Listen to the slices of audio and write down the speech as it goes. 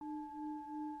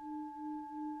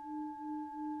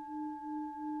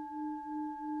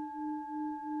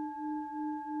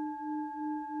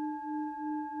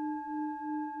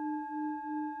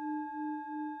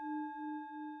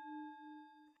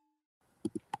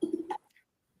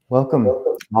Welcome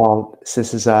all.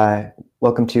 This is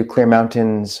welcome to Clear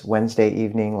Mountain's Wednesday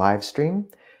evening live stream.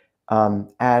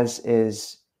 As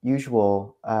is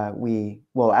usual,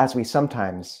 as we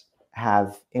sometimes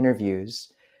have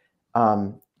interviews,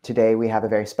 today we have a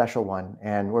very special one,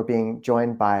 and we're being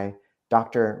joined by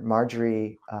Dr.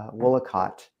 Marjorie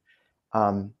Woollacott.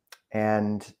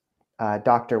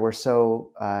 Doctor, we're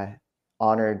so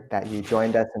honored that you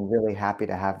joined us and really happy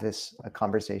to have this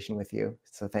conversation with you.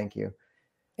 So thank you.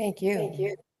 Thank you. Thank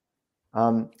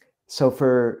you. So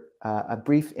for a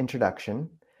brief introduction,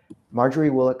 Marjorie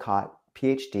Woollacott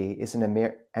Ph.D. is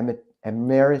an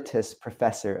Emeritus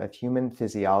Professor of Human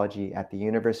Physiology at the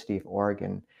University of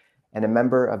Oregon and a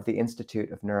member of the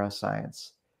Institute of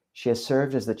Neuroscience. She has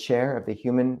served as the chair of the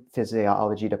Human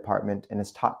Physiology Department and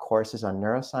has taught courses on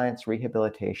neuroscience,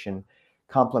 rehabilitation,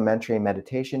 complementary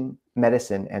medicine,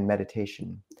 and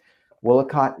meditation.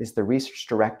 Woollacott is the research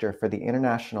director for the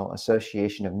International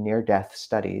Association of Near-Death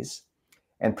Studies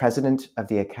and president of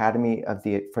the Academy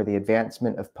for the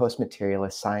Advancement of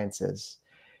Post-Materialist Sciences.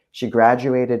 She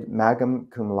graduated magna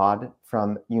cum laude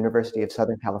from University of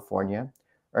Southern California,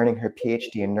 earning her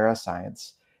PhD in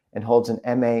neuroscience, and holds an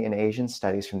MA in Asian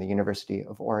Studies from the University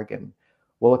of Oregon.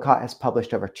 Woollacott has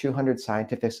published over 200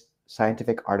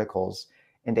 scientific articles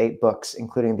and 8 books,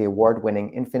 including the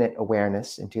award-winning Infinite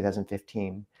Awareness in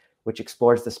 2015, which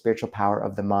explores the spiritual power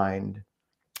of the mind.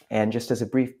 And just as a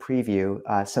brief preview,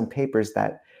 some papers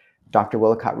that Dr.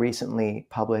 Woollacott recently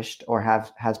published or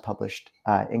has published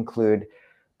include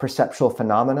Perceptual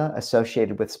Phenomena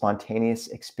Associated with Spontaneous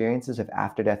Experiences of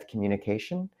After-Death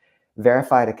Communication,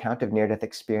 Verified Account of Near-Death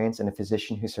Experience in a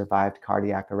Physician Who Survived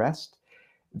Cardiac Arrest,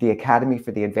 the Academy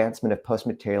for the Advancement of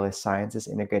Post-Materialist Sciences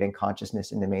Integrating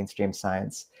Consciousness into Mainstream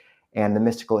Science, and The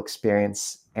Mystical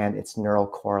Experience and Its Neural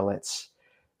Correlates.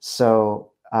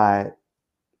 So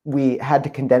we had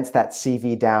to condense that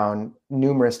CV down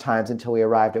numerous times until we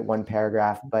arrived at one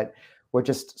paragraph, but we're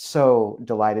just so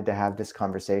delighted to have this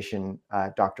conversation,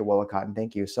 Dr. Woollacott, and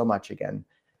thank you so much again.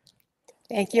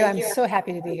 Thank you. I'm so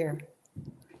happy to be here.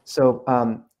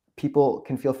 So people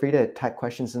can feel free to type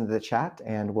questions into the chat,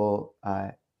 and we'll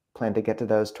plan to get to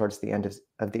those towards the end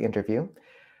of the interview.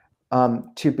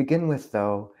 To begin with,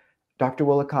 though, Dr.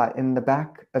 Woollacott, in the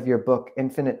back of your book,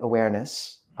 Infinite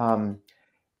Awareness,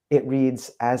 it reads,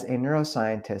 as a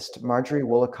neuroscientist, Marjorie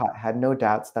Woollacott had no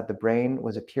doubts that the brain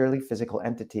was a purely physical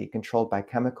entity controlled by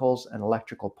chemicals and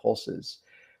electrical pulses.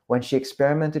 When she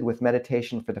experimented with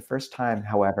meditation for the first time,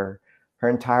 however, her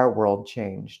entire world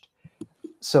changed.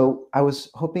 So I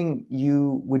was hoping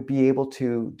you would be able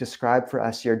to describe for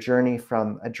us your journey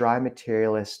from a dry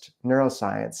materialist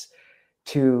neuroscience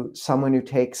to someone who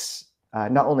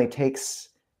not only takes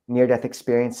near-death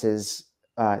experiences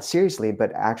seriously,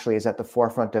 but actually is at the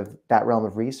forefront of that realm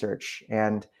of research.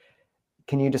 And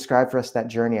can you describe for us that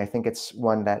journey? I think it's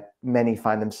one that many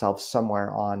find themselves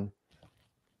somewhere on.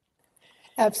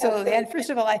 Absolutely. And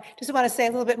first of all, I just want to say a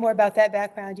little bit more about that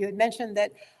background. You had mentioned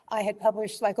that I had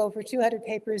published like over 200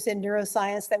 papers in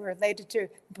neuroscience that were related to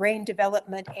brain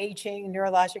development, aging,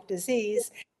 neurologic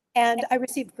disease. And I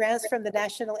received grants from the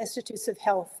National Institutes of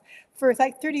Health for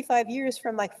like 35 years,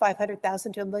 from like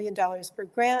 $500,000 to $1 million per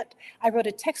grant. I wrote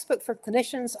a textbook for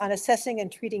clinicians on assessing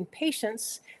and treating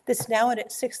patients that's now in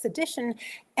its 6th edition.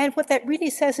 And what that really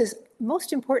says is,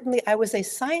 most importantly, I was a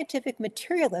scientific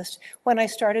materialist when I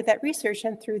started that research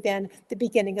and through then the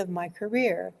beginning of my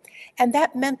career. And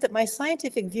that meant that my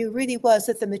scientific view really was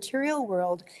that the material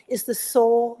world is the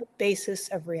sole basis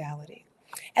of reality.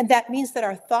 And that means that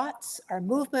our thoughts, our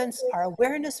movements, our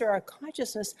awareness, or our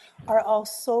consciousness are all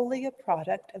solely a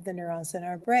product of the neurons in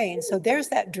our brain. So there's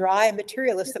that dry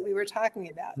materialist that we were talking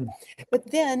about. But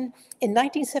then in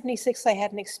 1976, I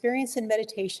had an experience in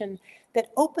meditation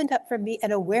that opened up for me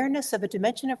an awareness of a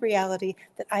dimension of reality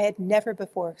that I had never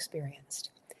before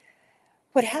experienced.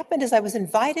 What happened is I was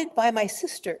invited by my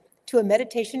sister to a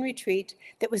meditation retreat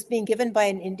that was being given by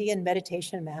an Indian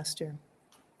meditation master.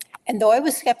 And though I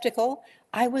was skeptical,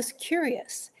 I was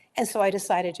curious, and so I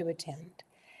decided to attend.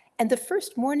 And the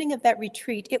first morning of that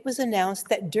retreat, it was announced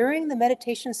that during the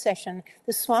meditation session,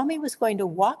 the Swami was going to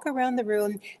walk around the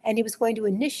room and he was going to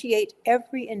initiate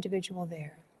every individual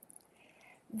there.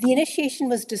 The initiation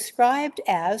was described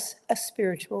as a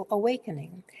spiritual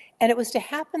awakening, and it was to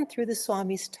happen through the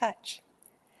Swami's touch.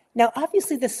 Now,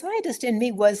 obviously, the scientist in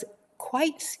me was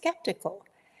quite skeptical.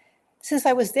 Since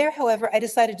I was there, however, I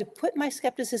decided to put my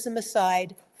skepticism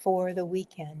aside for the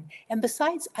weekend. And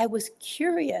besides, I was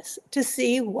curious to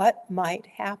see what might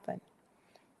happen.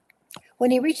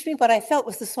 When he reached me, what I felt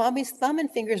was the Swami's thumb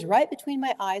and fingers right between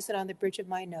my eyes and on the bridge of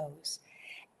my nose.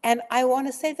 And I want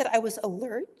to say that I was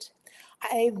alert.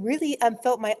 I really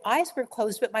felt my eyes were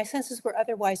closed, but my senses were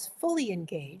otherwise fully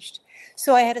engaged.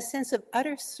 So I had a sense of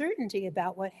utter certainty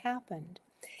about what happened.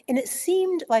 And it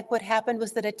seemed like what happened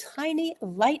was that a tiny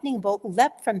lightning bolt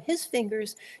leapt from his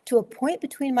fingers to a point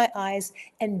between my eyes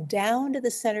and down to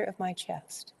the center of my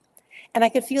chest. And I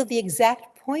could feel the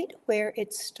exact point where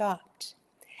it stopped.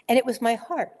 And it was my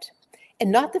heart,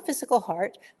 and not the physical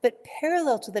heart, but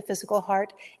parallel to the physical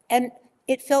heart. And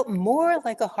it felt more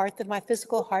like a heart than my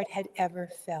physical heart had ever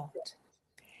felt.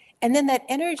 And then that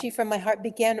energy from my heart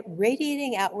began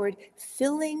radiating outward,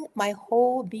 filling my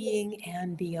whole being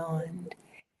and beyond.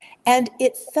 And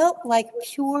it felt like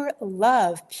pure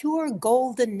love, pure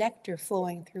golden nectar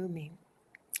flowing through me.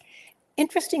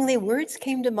 Interestingly, words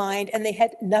came to mind, and they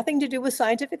had nothing to do with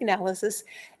scientific analysis.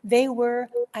 They were,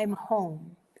 I'm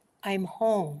home. I'm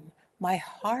home. My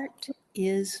heart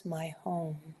is my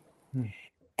home.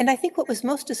 And I think what was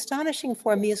most astonishing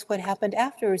for me is what happened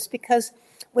afterwards, because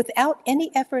without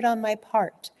any effort on my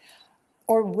part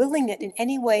or willing it in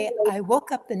any way, I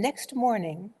woke up the next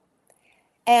morning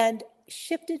and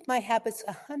shifted my habits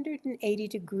 180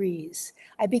 degrees.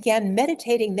 I began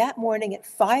meditating that morning at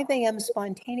 5 a.m.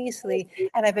 spontaneously,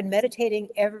 and I've been meditating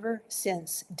ever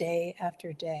since, day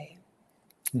after day.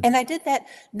 And I did that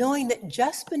knowing that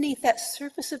just beneath that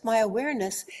surface of my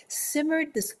awareness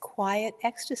simmered this quiet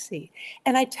ecstasy.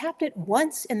 And I tapped it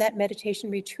once in that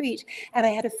meditation retreat, and I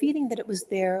had a feeling that it was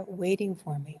there waiting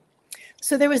for me.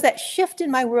 So there was that shift in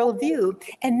my worldview.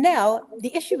 And now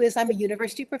the issue is I'm a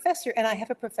university professor and I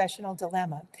have a professional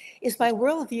dilemma. Is my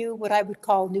worldview what I would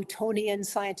call Newtonian,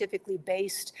 scientifically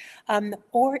based,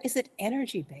 or is it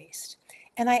energy based?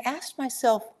 And I asked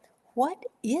myself, what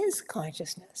is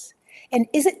consciousness? And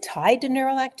is it tied to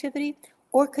neural activity,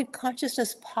 or could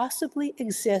consciousness possibly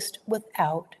exist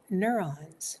without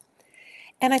neurons?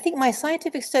 And I think my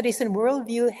scientific studies and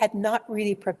worldview had not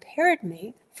really prepared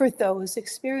me for those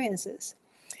experiences.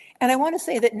 And I want to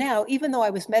say that now, even though I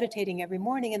was meditating every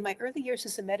morning, in my early years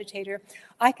as a meditator,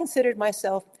 I considered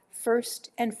myself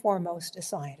first and foremost a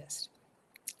scientist.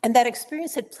 And that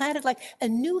experience had planted like a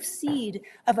new seed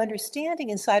of understanding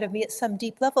inside of me at some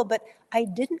deep level, but I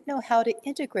didn't know how to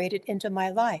integrate it into my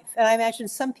life. And I imagine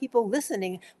some people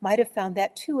listening might have found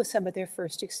that too with some of their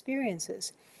first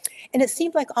experiences. And it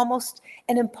seemed like almost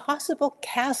an impossible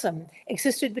chasm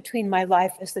existed between my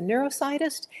life as the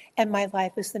neuroscientist and my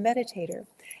life as the meditator.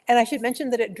 And I should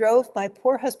mention that it drove my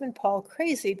poor husband, Paul,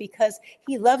 crazy because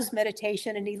he loves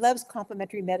meditation and he loves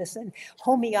complementary medicine,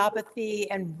 homeopathy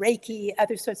and Reiki,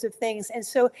 other sorts of things. And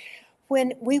so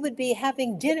when we would be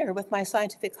having dinner with my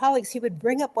scientific colleagues, he would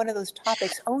bring up one of those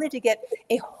topics only to get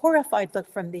a horrified look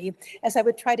from me as I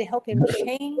would try to help him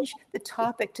change the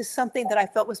topic to something that I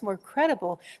felt was more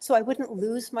credible so I wouldn't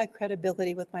lose my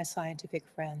credibility with my scientific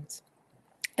friends.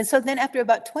 And so then after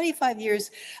about 25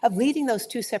 years of leading those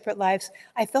two separate lives,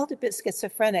 I felt a bit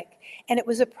schizophrenic. And it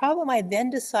was a problem I then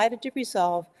decided to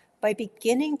resolve by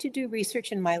beginning to do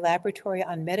research in my laboratory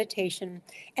on meditation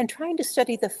and trying to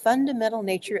study the fundamental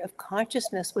nature of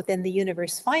consciousness within the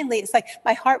universe. Finally, it's like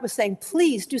my heart was saying,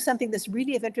 please do something that's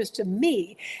really of interest to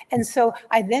me. And so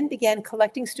I then began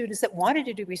collecting students that wanted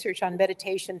to do research on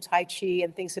meditation, Tai Chi,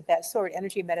 and things of that sort,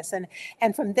 energy medicine.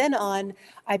 And from then on,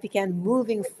 I began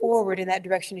moving forward in that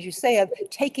direction, as you say, of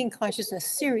taking consciousness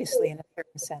seriously in a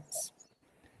certain sense.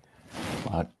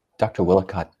 Dr.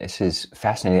 Woollacott, this is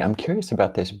fascinating. I'm curious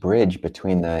about this bridge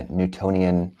between the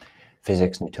Newtonian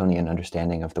physics, Newtonian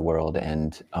understanding of the world,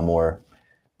 and a more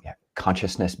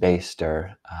consciousness-based,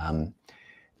 or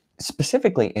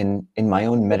specifically in my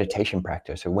own meditation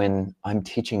practice, or when I'm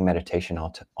teaching meditation,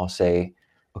 I'll say,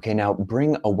 okay, now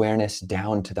bring awareness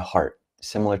down to the heart,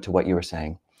 similar to what you were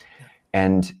saying.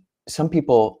 And some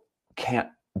people can't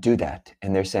do that,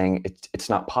 and they're saying it's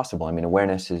not possible. I mean,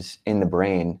 awareness is in the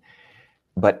brain.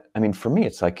 But I mean, for me,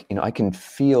 it's like, I can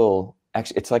feel,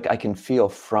 actually, it's like I can feel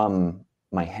from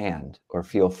my hand or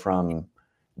feel from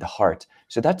the heart.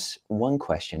 So that's one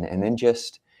question. And then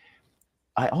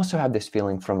I also have this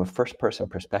feeling from a first person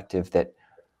perspective that,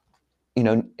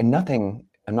 nothing,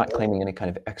 I'm not claiming any kind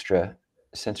of extra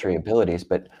sensory abilities,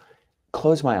 but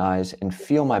close my eyes and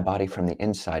feel my body from the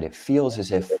inside. It feels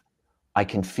as if I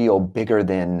can feel bigger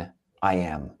than I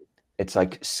am. It's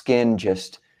like skin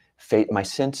just, my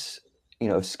sense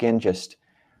of skin just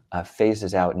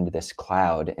phases out into this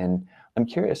cloud. And I'm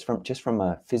curious, from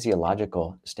a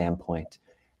physiological standpoint,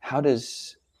 how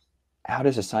does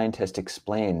a scientist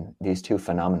explain these two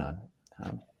phenomena?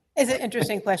 It's an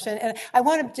interesting question. And I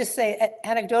want to just say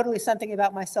anecdotally something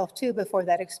about myself too before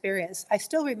that experience. I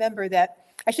still remember that,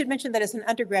 I should mention that as an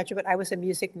undergraduate, I was a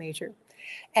music major.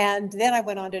 And then I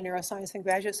went on to neuroscience in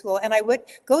graduate school, and I would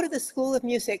go to the School of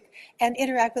Music and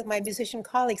interact with my musician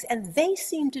colleagues, and they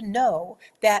seemed to know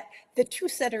that the true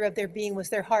center of their being was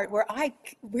their heart, where I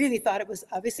really thought it was,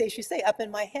 obviously, as you say, up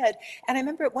in my head. And I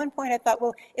remember at one point I thought,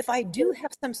 well, if I do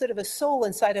have some sort of a soul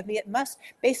inside of me, it must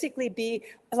basically be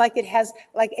like it has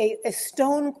like a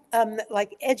stone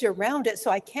like edge around it,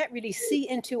 so I can't really see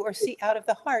into or see out of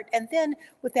the heart. And then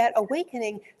with that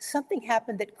awakening, something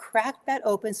happened that cracked that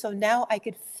open, so now I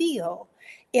could feel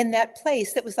in that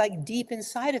place that was like deep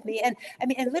inside of me. And I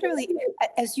mean, and literally,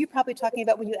 as you're probably talking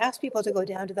about when you ask people to go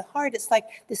down to the heart, it's like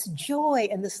this joy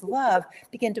and this love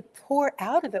begin to pour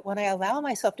out of it when I allow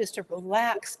myself just to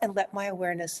relax and let my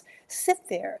awareness sit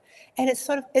there. And it's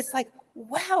sort of, it's like,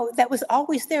 wow, that was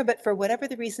always there, but for whatever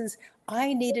the reasons,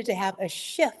 I needed to have a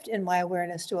shift in my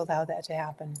awareness to allow that to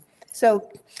happen. So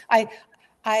I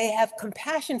have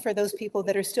compassion for those people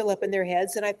that are still up in their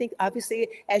heads. And I think, obviously,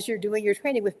 as you're doing your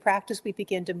training with practice, we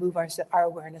begin to move our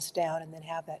awareness down and then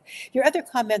have that. Your other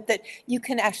comment that you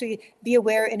can actually be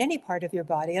aware in any part of your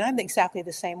body, and I'm exactly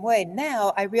the same way.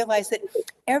 Now, I realize that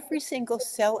every single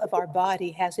cell of our body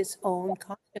has its own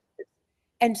consciousness.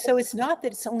 And so it's not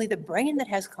that it's only the brain that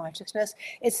has consciousness,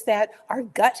 it's that our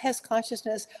gut has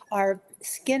consciousness, our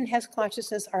skin has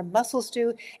consciousness, our muscles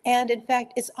do. And in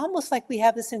fact, it's almost like we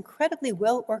have this incredibly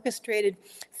well orchestrated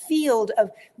field of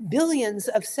billions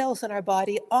of cells in our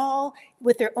body, all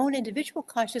with their own individual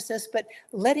consciousness, but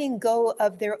letting go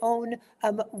of their own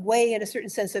way, in a certain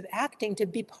sense, of acting to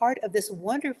be part of this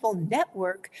wonderful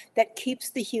network that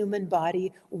keeps the human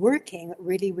body working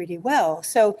really, really well.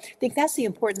 So I think that's the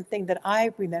important thing that I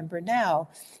remember now.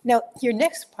 Now, your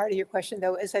next part of your question,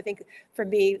 though, is, I think, for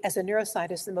me as a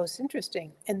neuroscientist, the most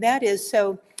interesting. And that is,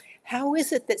 so how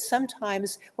is it that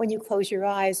sometimes when you close your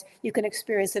eyes, you can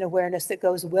experience an awareness that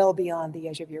goes well beyond the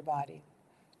edge of your body?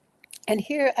 And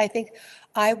here, I think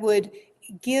I would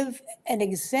give an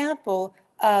example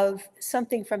of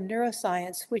something from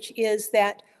neuroscience, which is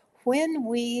that when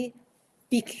we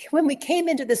came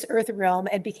into this earth realm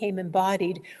and became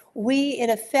embodied, we in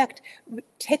effect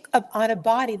take up on a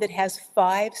body that has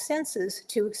 5 senses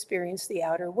to experience the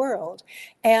outer world.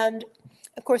 And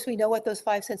of course, we know what those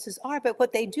 5 senses are, but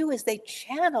what they do is they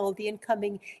channel the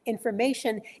incoming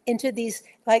information into these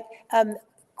like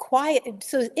quiet,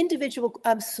 so individual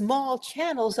small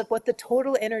channels of what the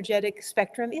total energetic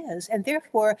spectrum is. And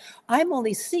therefore, I'm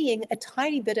only seeing a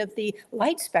tiny bit of the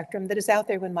light spectrum that is out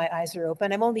there when my eyes are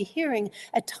open. I'm only hearing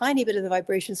a tiny bit of the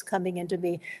vibrations coming into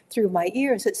me through my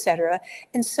ears, etc.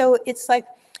 And so it's like,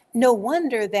 no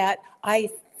wonder that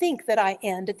I think that I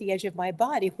end at the edge of my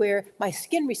body, where my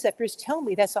skin receptors tell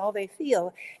me that's all they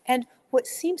feel. And what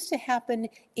seems to happen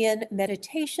in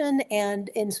meditation and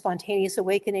in spontaneous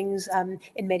awakenings,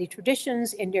 in many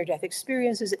traditions, in near-death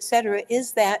experiences, etc.,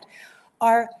 is that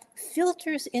our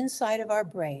filters inside of our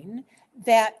brain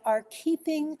that are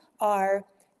keeping our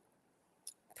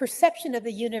perception of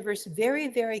the universe very,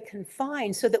 very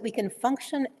confined so that we can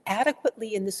function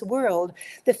adequately in this world,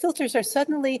 the filters are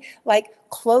suddenly like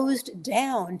closed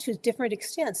down to different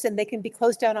extents, and they can be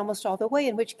closed down almost all the way,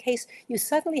 in which case you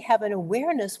suddenly have an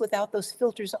awareness without those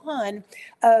filters on,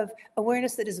 of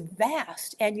awareness that is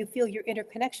vast, and you feel your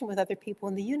interconnection with other people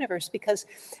in the universe. Because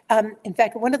in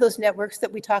fact, one of those networks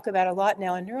that we talk about a lot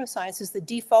now in neuroscience is the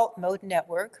default mode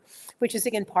network, which is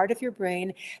again part of your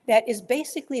brain that is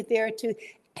basically there to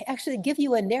actually give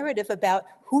you a narrative about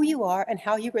who you are and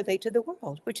how you relate to the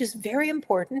world, which is very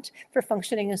important for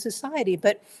functioning in society.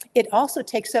 But it also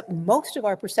takes up most of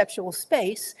our perceptual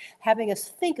space, having us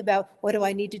think about, what do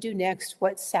I need to do next?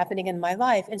 What's happening in my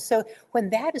life? And so when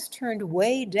that is turned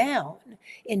way down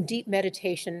in deep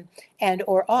meditation and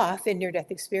or off in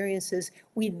near-death experiences,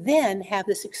 we then have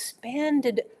this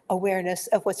expanded awareness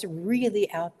of what's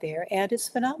really out there. And it's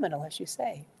phenomenal, as you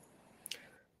say.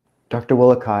 Dr.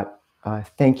 Woollacott,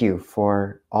 thank you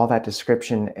for all that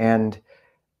description. And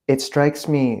it strikes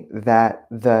me that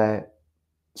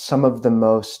some of the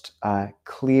most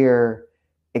clear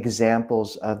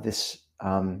examples of this,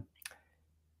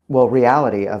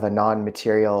 reality of a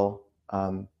non-material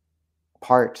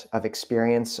part of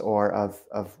experience, or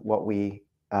of what we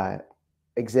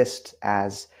exist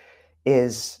as,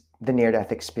 is the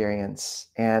near-death experience.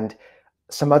 And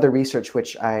some other research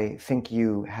which I think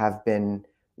you have been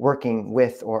working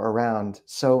with or around.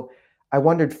 So I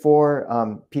wondered,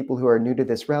 for people who are new to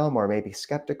this realm or maybe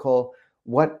skeptical,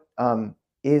 what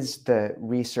is the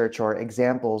research or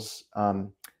examples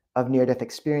of near-death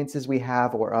experiences we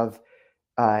have, or of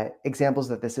examples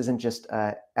that this isn't just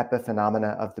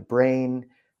epiphenomena of the brain,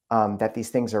 that these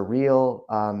things are real,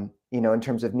 in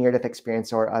terms of near-death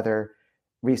experience or other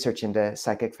research into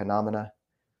psychic phenomena?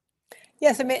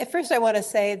 Yes, I mean, at first I want to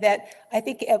say that I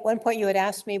think at one point you had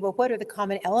asked me, well, what are the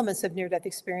common elements of near-death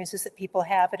experiences that people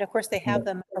have? And of course, they have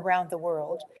them around the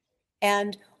world.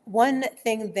 And one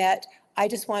thing that I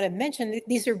just want to mention,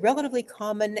 these are relatively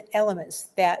common elements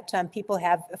that people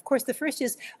have. Of course, the first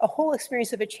is a whole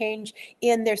experience of a change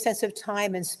in their sense of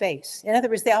time and space. In other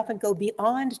words, they often go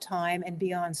beyond time and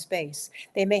beyond space.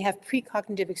 They may have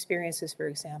precognitive experiences, for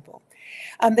example.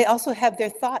 They also have their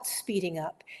thoughts speeding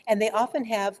up. And they often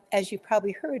have, as you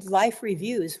probably heard, life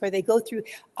reviews where they go through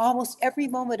almost every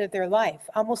moment of their life,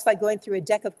 almost like going through a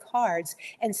deck of cards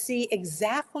and see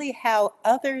exactly how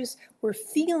others were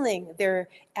feeling their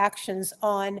actions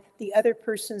on the other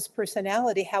person's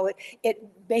personality, how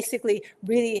it basically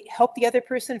really helped the other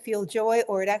person feel joy,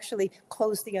 or it actually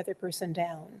closed the other person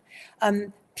down.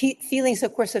 Feelings,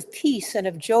 of course, of peace and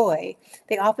of joy.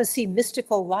 They often see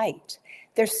mystical light.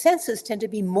 Their senses tend to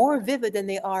be more vivid than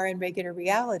they are in regular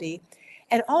reality.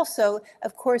 And also,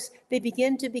 of course, they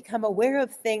begin to become aware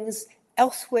of things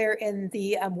elsewhere in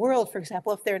the world. For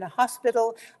example, if they're in a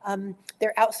hospital,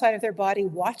 they're outside of their body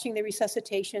watching the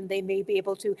resuscitation. They may be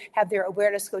able to have their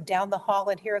awareness go down the hall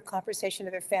and hear a conversation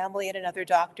of their family and another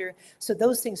doctor. So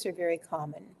those things are very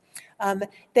common.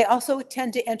 They also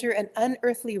tend to enter an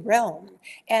unearthly realm.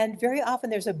 And very often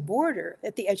there's a border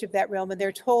at the edge of that realm, and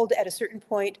they're told at a certain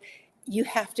point, you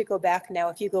have to go back now.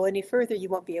 If you go any further, you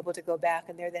won't be able to go back.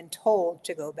 And they're then told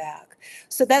to go back.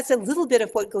 So that's a little bit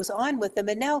of what goes on with them.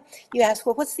 And now you ask,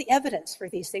 well, what's the evidence for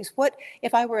these things? What,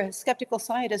 if I were a skeptical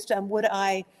scientist, would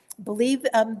I believe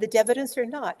the evidence or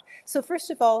not? So first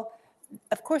of all,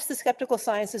 of course, the skeptical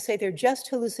scientists say they're just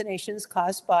hallucinations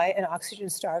caused by an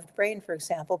oxygen-starved brain, for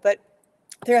example. But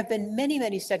there have been many,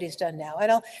 many studies done now,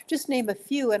 and I'll just name a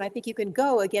few, and I think you can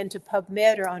go again to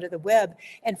PubMed or onto the web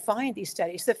and find these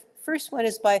studies. The first one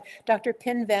is by Dr.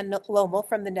 Pim van Lommel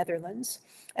from the Netherlands,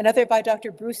 another by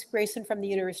Dr. Bruce Grayson from the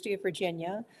University of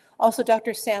Virginia, also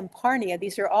Dr. Sam Parnia.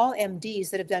 These are all MDs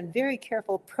that have done very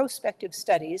careful prospective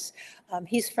studies.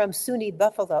 He's from SUNY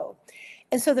Buffalo.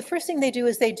 And so the first thing they do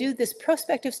is they do this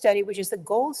prospective study, which is the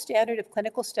gold standard of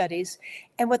clinical studies.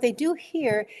 And what they do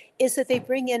here is that they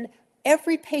bring in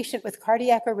every patient with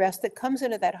cardiac arrest that comes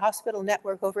into that hospital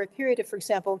network over a period of, for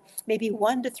example, maybe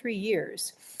 1 to 3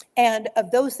 years. And of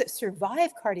those that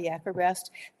survive cardiac arrest,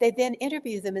 they then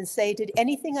interview them and say, did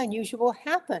anything unusual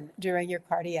happen during your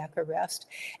cardiac arrest?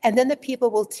 And then the people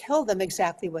will tell them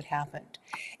exactly what happened.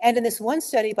 And in this one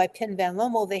study by Pim van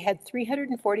Lommel, they had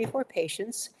 344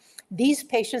 patients. These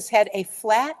patients had a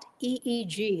flat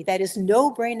EEG, that is no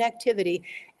brain activity.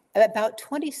 About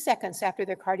 20 seconds after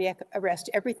their cardiac arrest,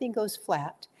 everything goes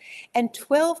flat. And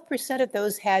 12% of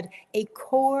those had a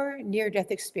core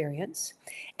near-death experience.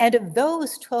 And of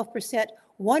those 12%,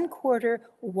 1/4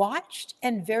 watched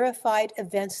and verified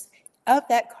events of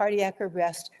that cardiac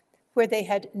arrest where they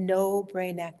had no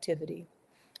brain activity.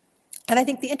 And I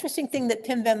think the interesting thing that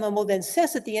Pim van Lommel then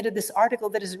says at the end of this article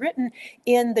that is written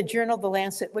in the journal The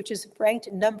Lancet, which is ranked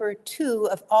number 2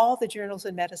 of all the journals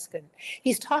in medicine.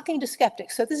 He's talking to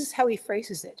skeptics, so this is how he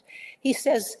phrases it. He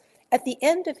says, at the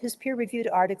end of his peer-reviewed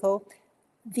article,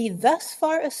 the thus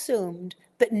far assumed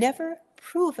but never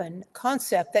proven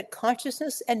concept that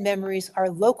consciousness and memories are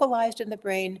localized in the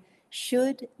brain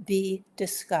should be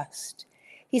discussed.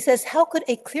 He says, how could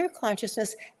a clear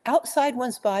consciousness outside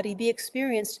one's body be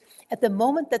experienced at the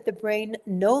moment that the brain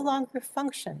no longer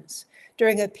functions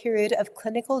during a period of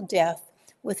clinical death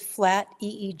with flat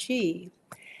EEG?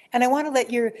 And I want to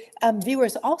let your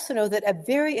viewers also know that a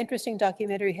very interesting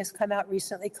documentary has come out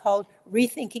recently called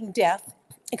Rethinking Death,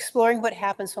 exploring what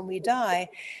happens when we die.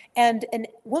 And a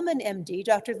woman MD,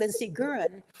 Dr. Lindsay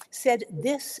Gurin, said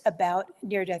this about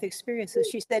near-death experiences.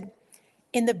 She said,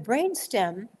 in the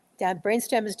brainstem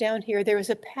is down here, there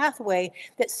is a pathway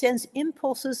that sends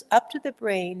impulses up to the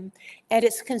brain, and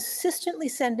it's consistently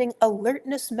sending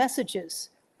alertness messages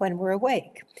when we're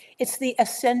awake. It's the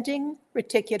ascending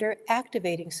reticular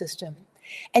activating system.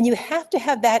 And you have to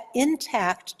have that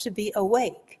intact to be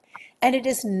awake. And it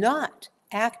is not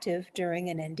active during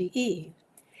an NDE.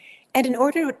 And in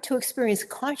order to experience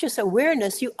conscious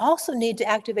awareness, you also need to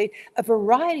activate a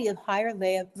variety of higher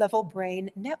level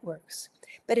brain networks.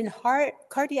 But in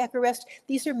cardiac arrest,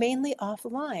 these are mainly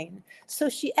offline. So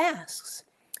she asks,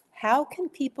 how can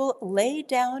people lay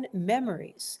down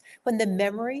memories when the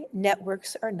memory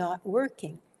networks are not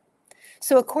working?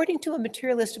 So according to a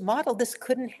materialist model, this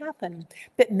couldn't happen,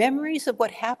 but memories of what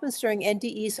happens during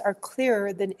NDEs are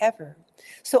clearer than ever.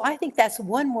 So I think that's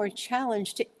one more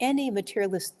challenge to any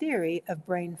materialist theory of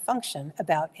brain function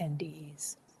about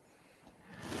NDEs.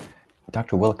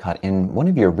 Dr. Woollacott, in one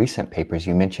of your recent papers,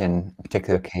 you mentioned a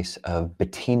particular case of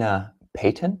Bettina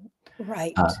Payton,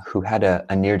 Right. who had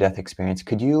a near-death experience.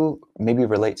 Could you maybe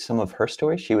relate some of her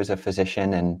story? She was a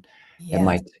physician, and it Yes.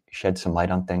 might shed some light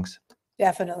on things.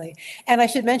 Definitely. And I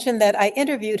should mention that I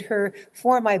interviewed her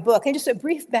for my book. And just a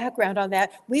brief background on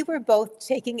that, we were both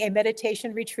taking a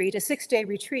meditation retreat, a 6-day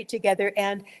retreat together,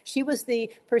 and she was the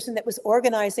person that was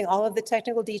organizing all of the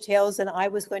technical details, and I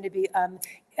was going to be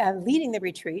leading the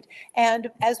retreat. And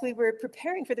as we were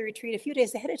preparing for the retreat a few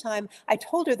days ahead of time, I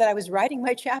told her that I was writing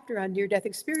my chapter on near-death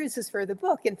experiences for the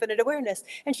book, Infinite Awareness.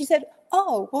 And she said,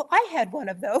 oh, well, I had one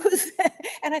of those.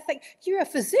 And I think, you're a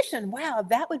physician. Wow,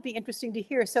 that would be interesting to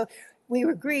hear. So we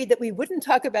agreed that we wouldn't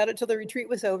talk about it till the retreat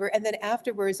was over. And then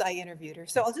afterwards, I interviewed her.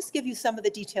 So I'll just give you some of the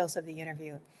details of the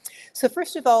interview. So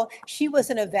first of all, she was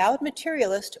an avowed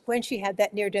materialist when she had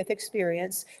that near-death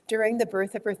experience during the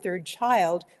birth of her third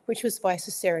child, which was by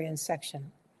cesarean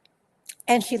section.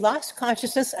 And she lost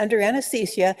consciousness under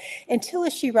anesthesia until,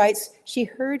 as she writes, she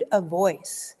heard a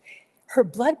voice. Her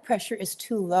blood pressure is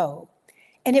too low.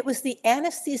 And it was the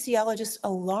anesthesiologist's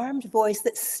alarmed voice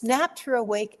that snapped her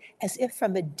awake as if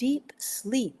from a deep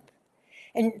sleep.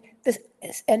 And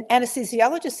an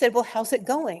anesthesiologist said, well, how's it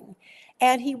going?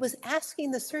 And he was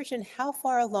asking the surgeon how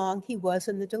far along he was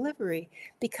in the delivery,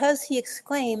 because he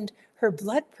exclaimed, her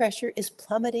blood pressure is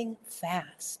plummeting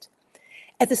fast.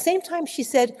 At the same time, she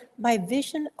said, my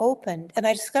vision opened and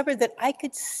I discovered that I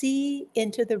could see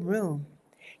into the room.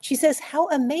 She says, how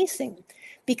amazing,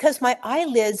 because my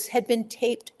eyelids had been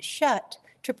taped shut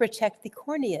to protect the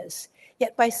corneas,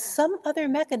 yet by some other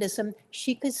mechanism,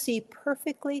 she could see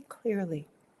perfectly clearly.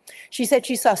 She said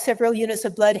she saw several units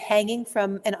of blood hanging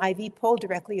from an IV pole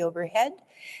directly overhead,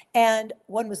 and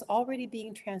one was already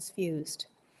being transfused.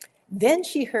 Then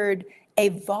she heard a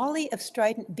volley of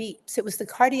strident beeps. It was the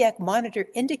cardiac monitor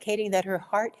indicating that her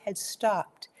heart had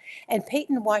stopped. And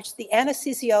Payton watched the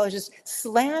anesthesiologist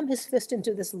slam his fist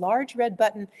into this large red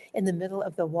button in the middle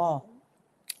of the wall.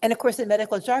 And of course, in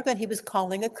medical jargon, he was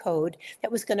calling a code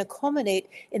that was going to culminate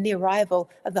in the arrival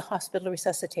of the hospital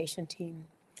resuscitation team.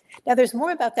 Now, there's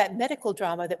more about that medical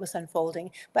drama that was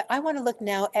unfolding, but I want to look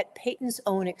now at Payton's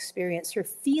own experience, her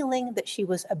feeling that she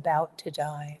was about to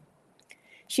die.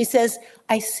 She says,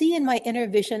 I see in my inner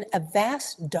vision a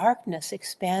vast darkness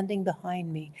expanding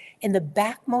behind me in the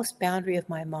backmost boundary of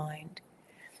my mind.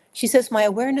 She says, my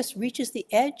awareness reaches the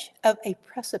edge of a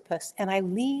precipice and I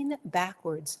lean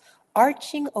backwards,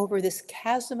 arching over this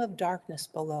chasm of darkness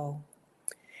below.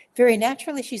 Very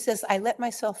naturally, she says, I let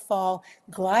myself fall,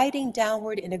 gliding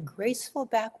downward in a graceful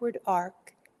backward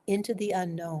arc into the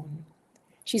unknown.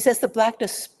 She says the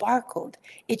blackness sparkled,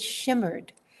 it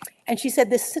shimmered. And she said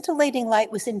this scintillating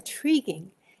light was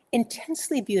intriguing,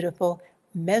 intensely beautiful,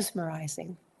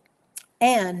 mesmerizing.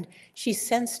 And she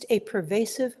sensed a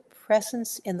pervasive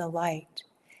presence in the light,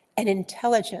 an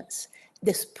intelligence,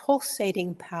 this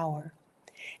pulsating power.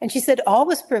 And she said all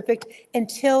was perfect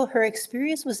until her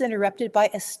experience was interrupted by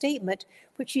a statement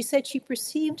which she said she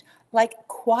perceived like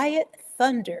quiet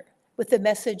thunder with the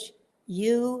message,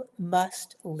 you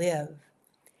must live.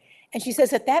 And she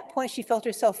says at that point, she felt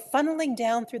herself funneling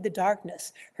down through the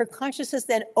darkness, her consciousness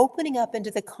then opening up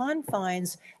into the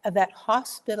confines of that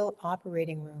hospital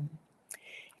operating room.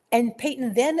 And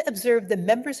Payton then observed the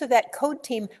members of that code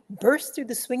team burst through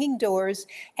the swinging doors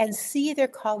and see their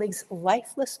colleague's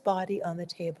lifeless body on the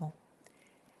table.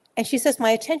 And she says,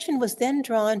 my attention was then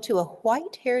drawn to a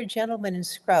white-haired gentleman in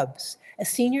scrubs, a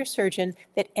senior surgeon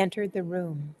that entered the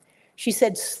room. She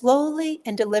said, slowly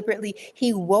and deliberately,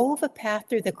 he wove a path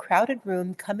through the crowded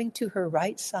room, coming to her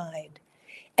right side.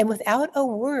 And without a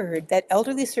word, that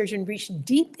elderly surgeon reached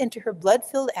deep into her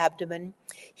blood-filled abdomen.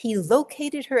 He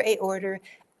located her aorta,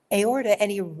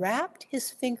 and he wrapped his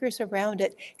fingers around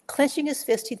it. Clenching his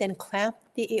fist, he then clamped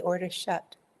the aorta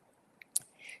shut.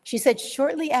 She said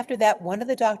shortly after that, one of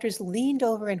the doctors leaned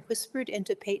over and whispered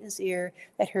into Payton's ear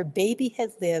that her baby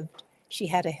had lived. She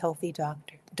had a healthy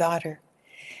daughter.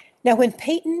 Now, when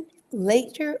Payton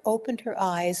later opened her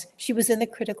eyes, she was in the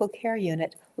critical care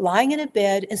unit, lying in a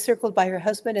bed encircled by her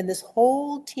husband and this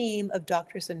whole team of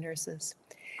doctors and nurses.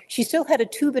 She still had a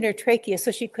tube in her trachea,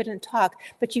 so she couldn't talk,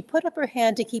 but she put up her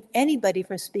hand to keep anybody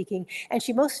from speaking, and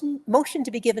she motioned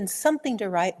to be given something to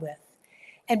write with.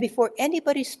 And before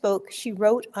anybody spoke, she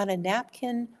wrote on a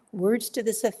napkin words to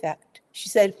this effect. She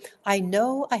said, I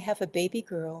know I have a baby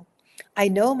girl. I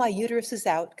know my uterus is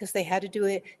out because they had to do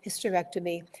a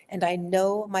hysterectomy, and I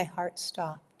know my heart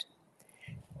stopped.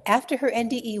 After her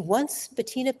NDE, once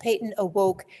Bettina Payton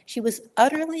awoke, she was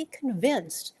utterly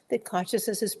convinced that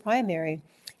consciousness is primary.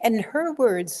 And in her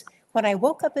words, when I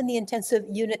woke up in the intensive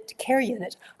care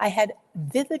unit, I had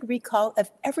vivid recall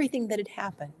of everything that had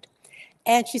happened.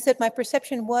 And she said, my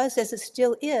perception was, as it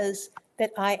still is,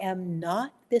 that I am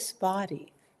not this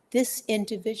body, this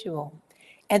individual,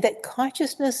 and that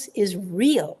consciousness is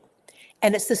real,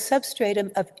 and it's the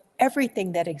substratum of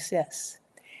everything that exists.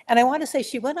 And I want to say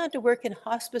she went on to work in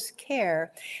hospice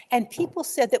care, and people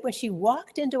said that when she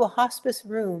walked into a hospice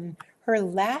room, her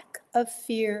lack of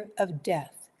fear of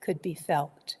death could be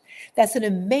felt. That's an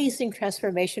amazing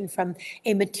transformation from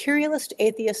a materialist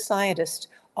atheist scientist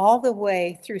all the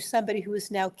way through somebody who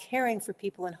is now caring for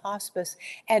people in hospice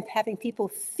and having people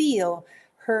feel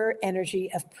her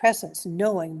energy of presence,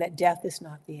 knowing that death is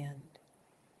not the end.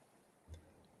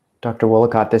 Dr.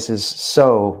 Woollacott, this is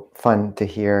so fun to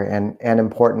hear and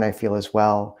important, I feel, as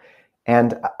well.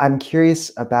 And I'm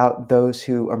curious about those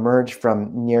who emerge from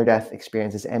near-death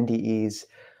experiences, NDEs.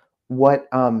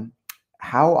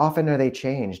 How often are they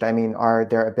changed? I mean, are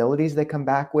there abilities they come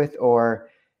back with, or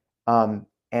and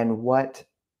what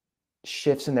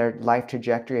shifts in their life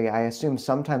trajectory? I assume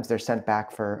sometimes they're sent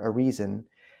back for a reason.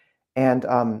 And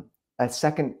a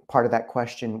second part of that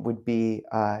question would be,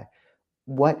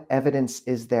 what evidence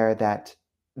is there that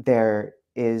there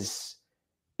is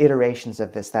iterations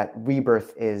of this, that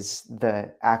rebirth is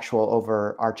the actual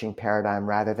overarching paradigm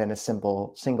rather than a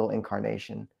single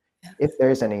incarnation, if there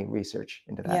is any research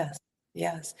into that? Yes,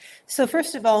 yes. So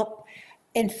first of all,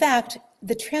 in fact,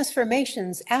 the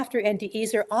transformations after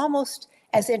NDEs are almost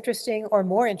as interesting or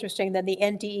more interesting than the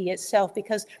NDE itself,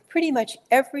 because pretty much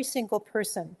every single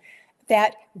person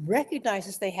that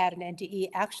recognizes they had an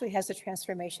NDE actually has a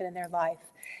transformation in their life.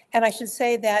 And I should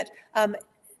say that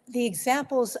the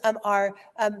examples are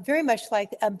very much like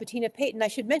Bettina Payton. I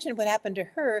should mention what happened to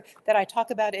her that I talk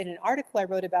about in an article I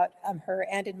wrote about her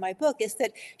and in my book, is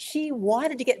that she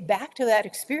wanted to get back to that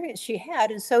experience she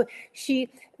had. And so she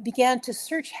began to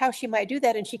search how she might do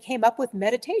that. And she came up with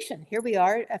meditation. Here we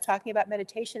are talking about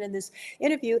meditation in this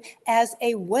interview as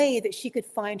a way that she could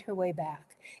find her way back.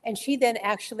 And she then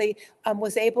actually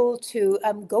was able to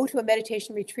go to a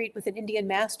meditation retreat with an Indian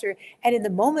master. And in the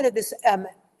moment of this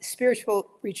spiritual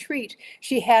retreat,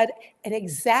 she had an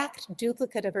exact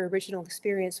duplicate of her original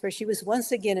experience, where she was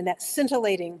once again in that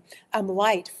scintillating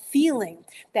light, feeling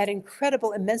that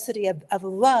incredible immensity of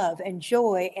love and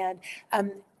joy and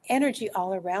energy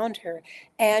all around her.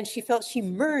 And she felt she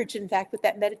merged, in fact, with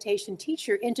that meditation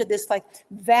teacher into this like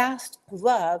vast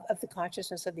love of the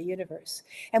consciousness of the universe.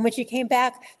 And when she came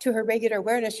back to her regular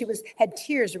awareness, she had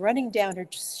tears running down her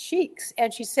cheeks.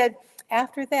 And she said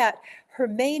after that, her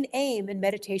main aim in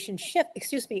meditation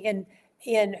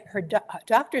in her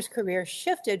doctor's career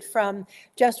shifted from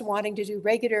just wanting to do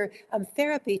regular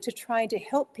therapy to trying to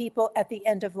help people at the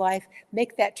end of life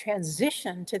make that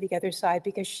transition to the other side,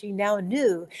 because she now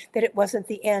knew that it wasn't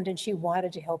the end and she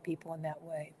wanted to help people in that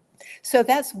way. So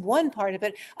that's one part of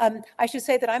it. I should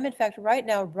say that I'm in fact right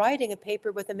now writing a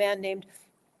paper with a man named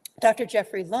Dr.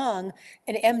 Jeffrey Long,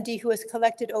 an MD who has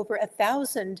collected over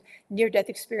 1,000 near-death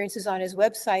experiences on his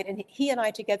website, and he and I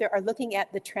together are looking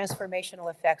at the transformational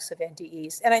effects of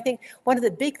NDEs. And I think one of the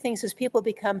big things is people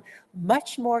become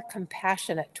much more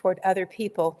compassionate toward other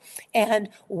people and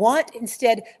want,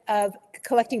 instead of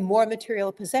collecting more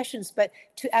material possessions, but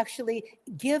to actually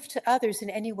give to others in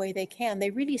any way they can. They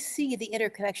really see the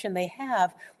interconnection they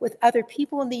have with other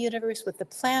people in the universe, with the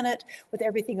planet, with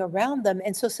everything around them.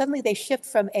 And so suddenly they shift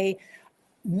from a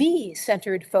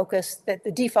me-centered focus that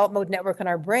the default mode network in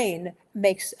our brain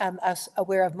makes us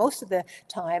aware of most of the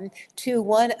time, to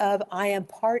one of, I am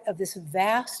part of this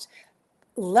vast,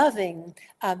 loving,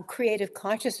 creative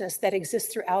consciousness that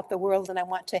exists throughout the world, and I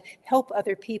want to help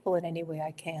other people in any way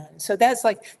I can. So that's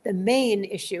like the main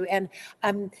issue. And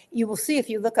you will see, if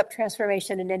you look up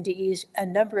transformation in NDEs, a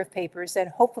number of papers, and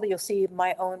hopefully you'll see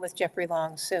my own with Jeffrey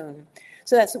Long soon.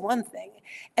 So that's one thing.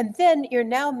 And then you're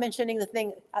now mentioning the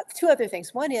thing, two other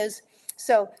things. One is,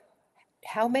 so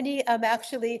how many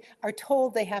actually are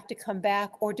told they have to come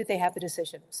back, or do they have the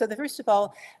decision? So first of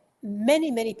all,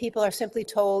 many people are simply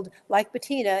told, like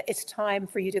Bettina, it's time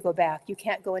for you to go back. You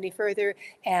can't go any further.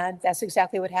 And that's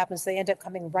exactly what happens. They end up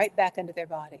coming right back into their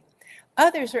body.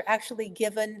 Others are actually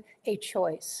given a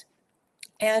choice.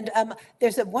 And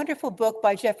there's a wonderful book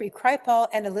by Jeffrey Kripal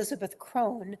and Elizabeth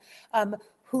Krohn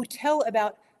who tell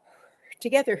about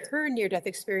together her near-death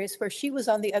experience, where she was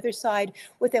on the other side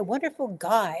with a wonderful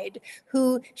guide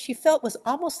who she felt was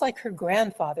almost like her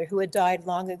grandfather who had died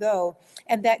long ago.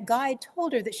 And that guide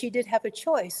told her that she did have a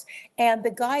choice. And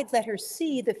the guide let her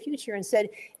see the future and said,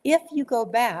 if you go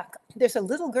back, there's a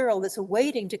little girl that's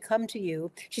waiting to come to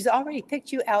you. She's already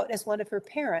picked you out as one of her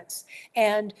parents,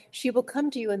 and she will come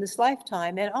to you in this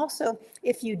lifetime. And also,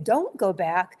 if you don't go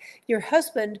back, your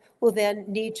husband will then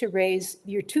need to raise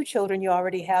your 2 children you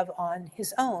already have on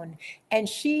his own. And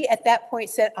she, at that point,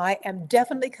 said, I am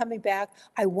definitely coming back.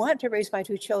 I want to raise my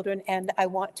 2 children, and I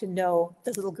want to know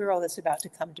the little girl that's about to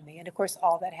come to me. And of course,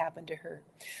 all that happened to her.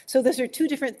 So those are 2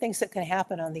 different things that can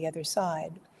happen on the other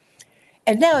side.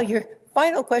 And now your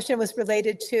final question was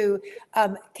related to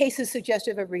cases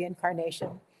suggestive of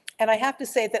reincarnation. And I have to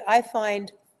say that I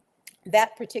find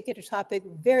that particular topic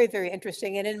very, very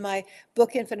interesting. And in my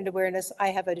book, Infinite Awareness, I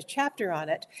have a chapter on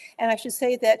it. And I should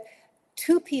say that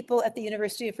 2 people at the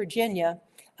University of Virginia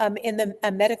in the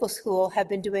medical school have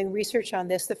been doing research on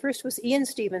this. The first was Ian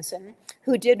Stevenson,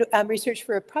 who did research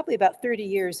for probably about 30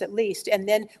 years at least. And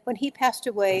then when he passed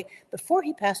away, before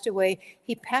he passed away,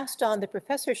 he passed on the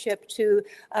professorship to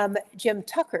Jim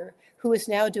Tucker, who is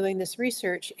now doing this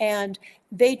research. And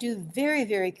they do very,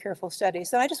 very careful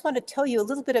studies. So I just want to tell you a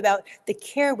little bit about the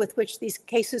care with which these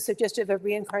cases suggestive of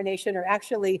reincarnation are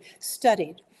actually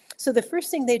studied. So the first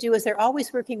thing they do is they're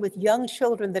always working with young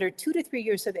children that are 2 to 3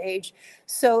 years of age.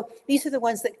 So these are the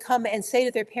ones that come and say to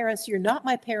their parents, you're not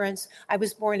my parents. I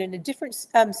was born in a different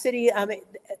city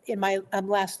in my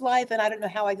last life, and I don't know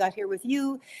how I got here with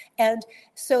you. And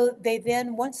so they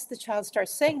then, once the child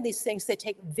starts saying these things, they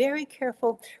take very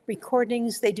careful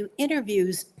recordings. They do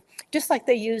interviews, just like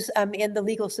they use in the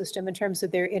legal system in terms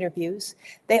of their interviews.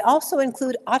 They also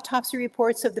include autopsy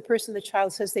reports of the person the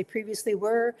child says they previously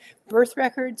were, birth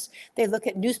records. They look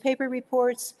at newspaper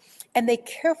reports, and they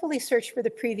carefully search for the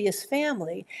previous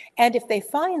family. And if they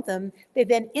find them, they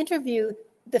then interview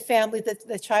the family that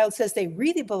the child says they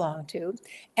really belong to,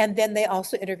 and then they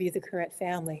also interview the current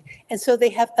family. And so they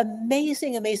have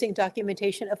amazing, amazing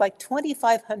documentation of like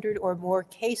 2,500 or more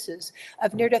cases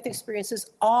of near-death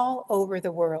experiences all over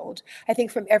the world. I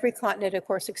think from every continent, of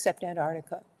course, except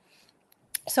Antarctica.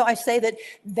 So I say that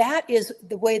that is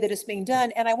the way that it's being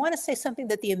done. And I want to say something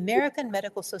that the American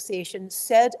Medical Association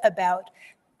said about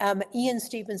Ian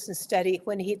Stevenson's study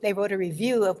when they wrote a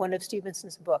review of one of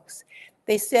Stevenson's books.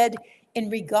 They said, in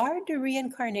regard to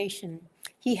reincarnation,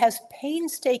 he has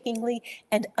painstakingly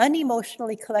and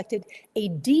unemotionally collected a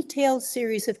detailed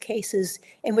series of cases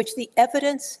in which the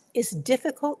evidence is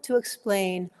difficult to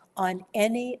explain on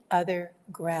any other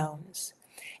grounds.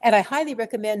 And I highly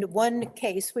recommend one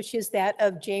case, which is that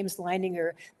of James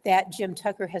Leininger that Jim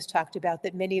Tucker has talked about,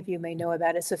 that many of you may know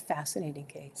about. It's a fascinating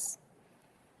case.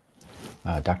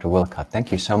 Dr. Woollacott,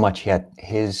 thank you so much. Yeah,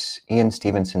 Ian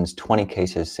Stevenson's 20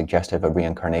 Cases Suggestive of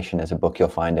Reincarnation is a book you'll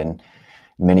find in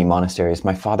many monasteries.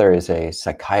 My father is a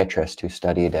psychiatrist who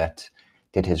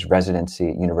did his residency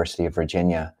at University of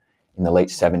Virginia in the late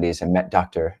 70s and met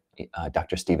Dr.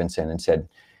 Stevenson and said,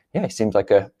 yeah, he seems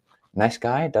like a nice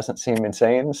guy, doesn't seem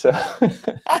insane. So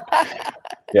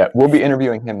yeah, we'll be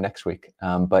interviewing him next week.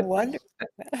 But wonderful.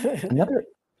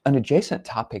 An adjacent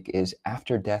topic is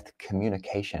after-death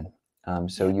communication.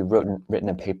 So you've written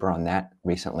a paper on that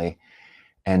recently,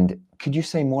 and could you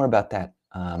say more about that?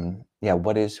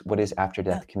 What is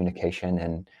after-death communication,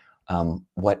 and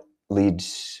what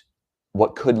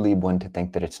could lead one to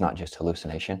think that it's not just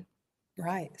hallucination?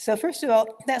 Right. So first of all,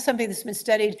 that's something that's been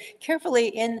studied carefully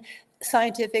in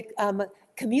scientific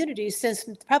communities since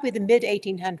probably the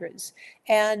mid-1800s,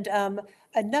 and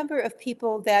a number of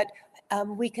people that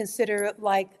we consider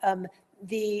like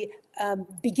the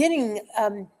beginning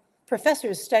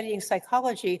professors studying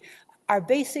psychology are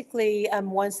basically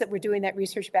ones that were doing that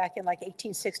research back in like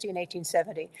 1860 and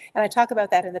 1870. And I talk about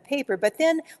that in the paper. But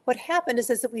then what happened is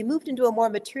that we moved into a more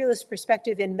materialist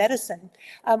perspective in medicine.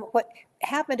 What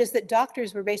happened is that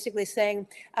doctors were basically saying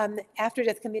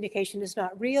after-death communication is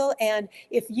not real. And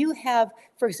if you have,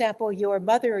 for example, your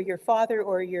mother or your father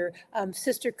or your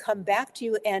sister come back to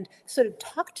you and sort of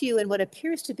talk to you in what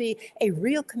appears to be a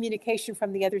real communication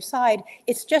from the other side,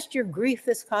 it's just your grief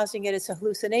that's causing it. It's a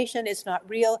hallucination. It's not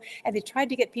real. And they tried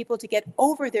to get people to get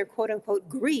over their quote-unquote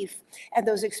grief and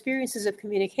those experiences of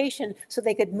communication so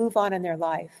they could move on in their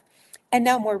life. And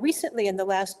now more recently, in the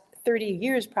last 30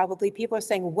 years probably, people are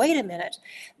saying, wait a minute,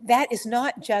 that is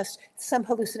not just some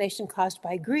hallucination caused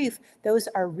by grief. Those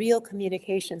are real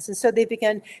communications. And so they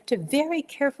began to very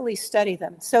carefully study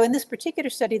them. So in this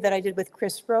particular study that I did with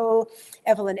Chris Rowe,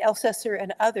 Evelyn Elsesser,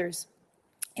 and others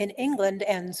in England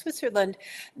and Switzerland,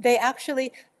 they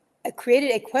actually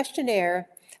created a questionnaire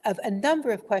of a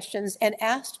number of questions and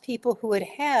asked people who had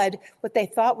had what they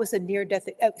thought was a near-death,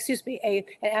 an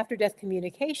after-death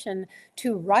communication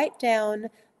to write down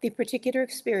the particular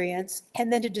experience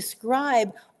and then to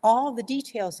describe all the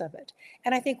details of it.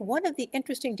 And I think one of the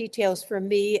interesting details for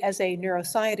me as a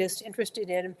neuroscientist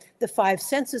interested in the five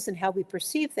senses and how we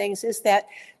perceive things is that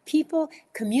people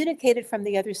communicated from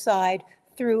the other side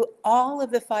through all of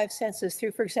the five senses,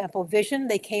 through, for example, vision.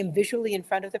 They came visually in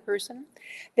front of the person.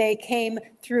 They came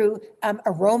through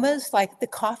aromas, like the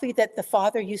coffee that the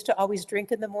father used to always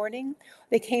drink in the morning.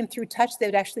 They came through touch. They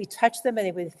would actually touch them and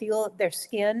they would feel their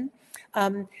skin.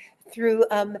 Through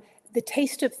the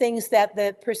taste of things that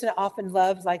the person often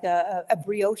loves, like a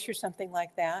brioche or something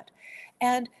like that.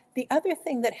 And the other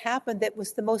thing that happened that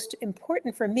was the most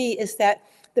important for me is that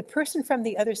the person from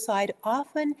the other side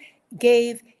often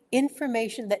gave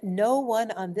information that no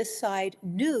one on this side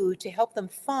knew to help them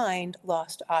find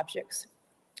lost objects.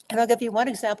 And I'll give you one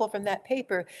example from that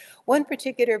paper. One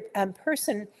particular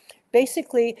person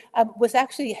basically was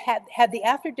actually had the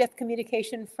after-death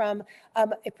communication from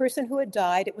a person who had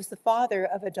died. It was the father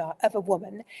of a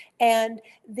woman. And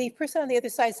the person on the other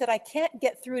side said, I can't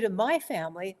get through to my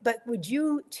family, but would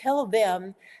you tell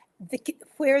them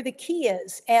where the key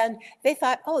is? And they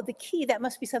thought, oh, the key, that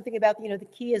must be something about, the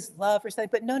key is love or something.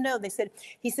 But no,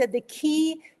 he said the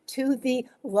key to the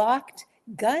locked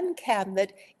gun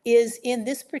cabinet is in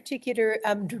this particular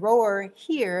drawer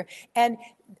here. And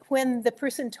when the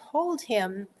person told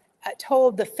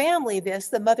the family this,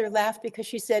 the mother laughed because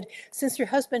she said, since her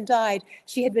husband died,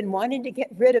 she had been wanting to get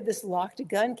rid of this locked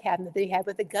gun cabinet that he had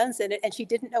with the guns in it, and she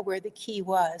didn't know where the key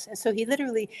was. And so he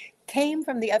literally came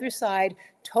from the other side,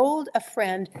 told a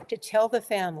friend to tell the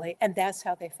family, and that's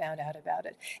how they found out about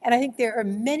it. And I think there are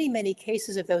many, many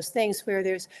cases of those things where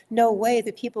there's no way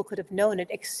that people could have known it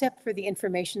except for the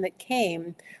information that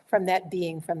came from that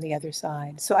being from the other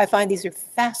side. So I find these are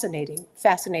fascinating,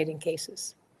 fascinating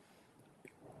cases.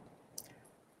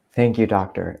 Thank you,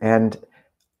 Doctor. And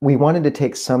we wanted to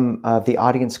take some of the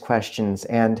audience questions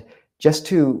and just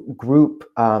to group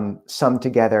some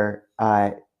together,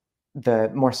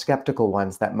 the more skeptical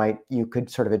ones that you could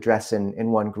sort of address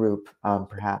in one group,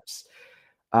 perhaps.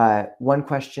 One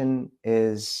question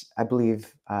is, I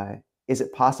believe, is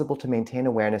it possible to maintain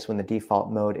awareness when the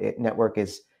default mode network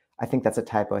is, I think that's a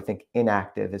typo, I think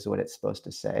inactive is what it's supposed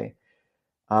to say.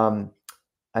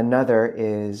 Another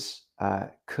is,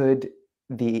 could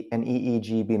an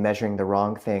EEG be measuring the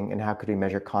wrong thing, and how could we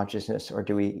measure consciousness, or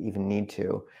do we even need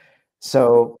to?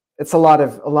 So it's a lot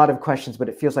of questions, but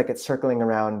it feels like it's circling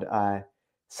around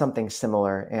something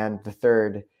similar. And the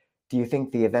third, do you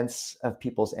think the events of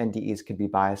people's NDEs could be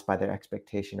biased by their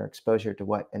expectation or exposure to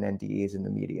what an NDE is in the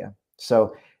media?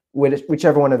 So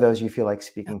whichever one of those you feel like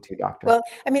speaking to, Doctor. Well,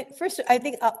 I mean, first, I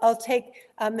think I'll take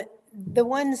the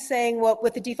one saying, well,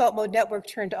 with the default mode network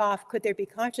turned off, could there be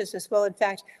consciousness? Well, in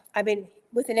fact, I mean,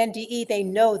 with an NDE, they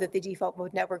know that the default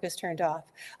mode network is turned off.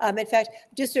 In fact,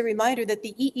 just a reminder that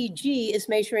the EEG is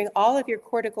measuring all of your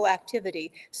cortical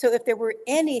activity. So if there were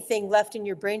anything left in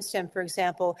your brainstem, for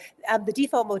example, the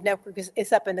default mode network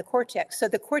is up in the cortex. So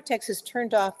the cortex is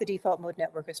turned off, the default mode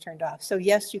network is turned off. So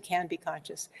yes, you can be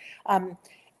conscious.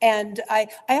 And I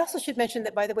also should mention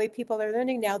that, by the way, people are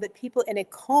learning now that people in a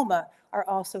coma are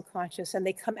also conscious, and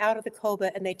they come out of the coma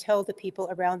and they tell the people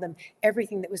around them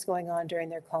everything that was going on during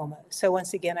their coma. So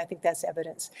once again, I think that's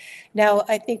evidence. Now,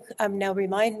 I think, now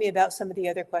remind me about some of the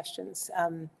other questions.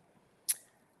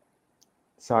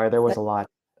 Sorry, there was a lot.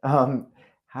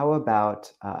 How about,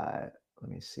 let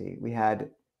me see, we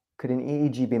had, could an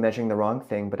EEG be measuring the wrong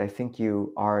thing? But I think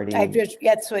you already...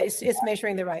 Yeah, so it's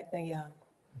measuring the right thing, yeah.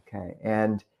 Okay,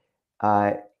 and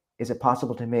is it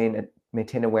possible to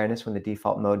maintain awareness when the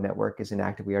default mode network is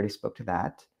inactive? We already spoke to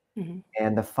that. Mm-hmm.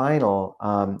 And the final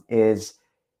is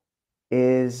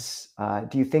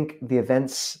do you think the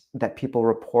events that people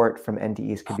report from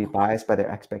NDEs could be biased by their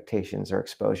expectations or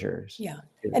exposures? Yeah,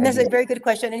 and that's a very good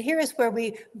question. And here is where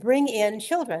we bring in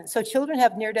children. So children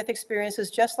have near-death experiences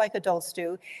just like adults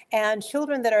do. And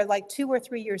children that are like 2 or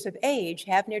 3 years of age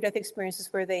have near-death experiences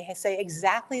where they say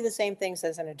exactly the same things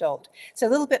as an adult. It's a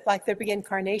little bit like the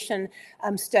reincarnation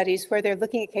studies where they're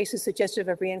looking at cases suggestive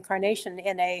of reincarnation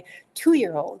in a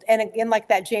 2-year-old. And again, like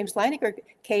that James Leininger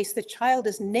case, the child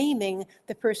is naming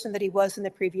the person that he was in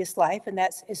the previous life, and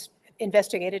that is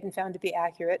investigated and found to be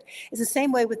accurate. It's the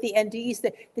same way with the NDEs,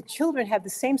 that the children have the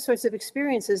same sorts of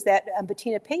experiences that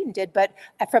Bettina Payton did, but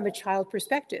from a child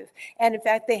perspective. And in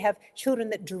fact, they have children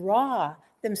that draw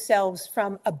themselves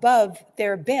from above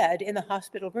their bed in the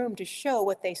hospital room to show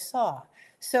what they saw.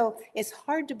 So it's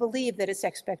hard to believe that it's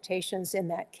expectations in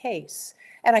that case.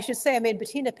 And I should say, I mean,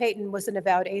 Bettina Payton was an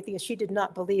avowed atheist. She did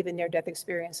not believe in near-death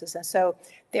experiences. And so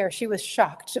there, she was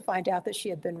shocked to find out that she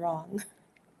had been wrong.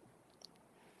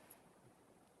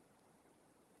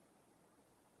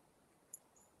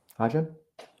 Ajahn?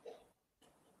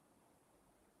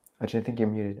 Ajahn, I think you're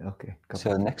muted. Okay. So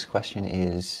the next question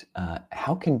is,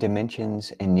 how can dimensions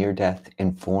in near-death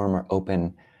inform or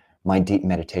open my deep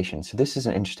meditation? So this is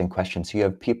an interesting question. So you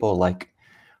have people like,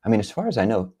 I mean, as far as I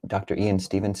know, Dr. Ian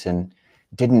Stevenson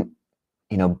didn't,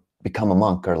 become a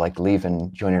monk or like leave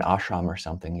and join an ashram or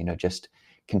something, just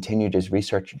continued his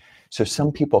research. So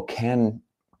some people can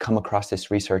come across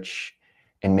this research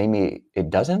and maybe it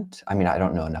doesn't. I mean, I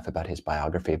don't know enough about his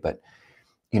biography, but,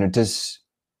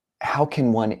 how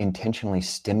can one intentionally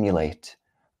stimulate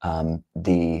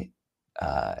the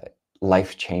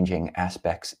life-changing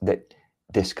aspects that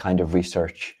this kind of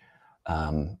research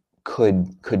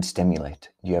could stimulate?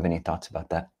 Do you have any thoughts about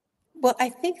that? Well, I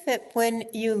think that when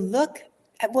you look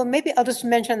at, well, maybe I'll just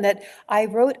mention that I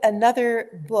wrote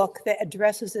another book that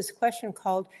addresses this question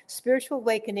called Spiritual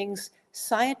Awakenings,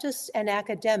 Scientists and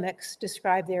Academics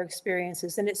Describe Their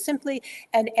Experiences. And it's simply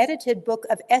an edited book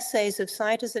of essays of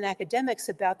scientists and academics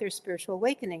about their spiritual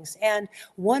awakenings. And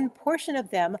one portion of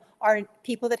them are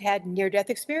people that had near-death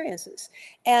experiences.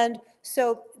 And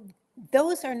so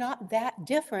those are not that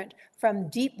different from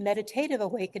deep meditative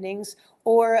awakenings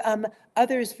or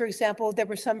others. For example, there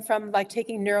were some from like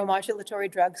taking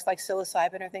neuromodulatory drugs like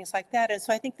psilocybin or things like that. And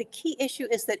so I think the key issue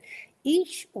is that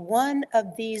each one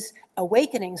of these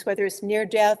awakenings, whether it's near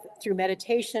death through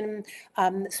meditation,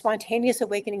 spontaneous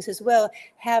awakenings as well,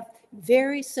 have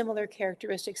very similar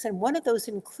characteristics. And one of those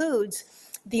includes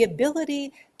the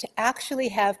ability to actually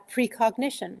have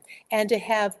precognition and to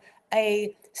have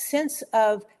a sense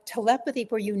of telepathy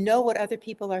where you know what other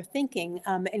people are thinking,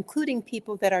 including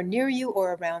people that are near you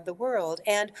or around the world.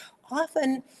 And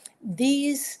often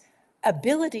these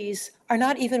abilities are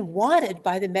not even wanted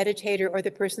by the meditator or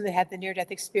the person that had the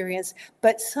near-death experience,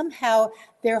 but somehow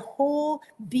their whole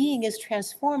being is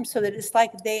transformed so that it's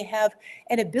like they have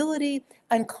an ability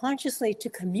unconsciously to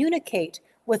communicate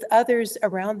with others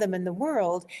around them in the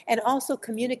world, and also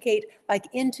communicate like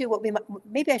into what we might,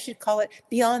 maybe I should call it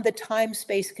beyond the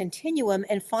time-space continuum,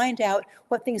 and find out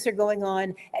what things are going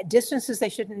on at distances they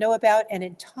shouldn't know about and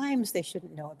in times they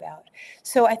shouldn't know about.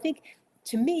 So I think,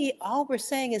 to me, all we're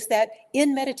saying is that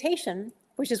in meditation,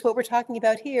 which is what we're talking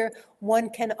about here,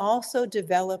 one can also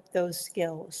develop those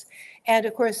skills. And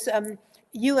of course,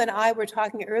 you and I were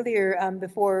talking earlier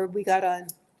before we got on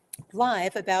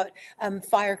live about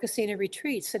fire casino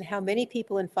retreats, and how many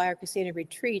people in fire casino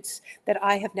retreats that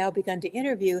I have now begun to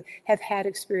interview have had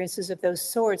experiences of those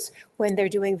sorts when they're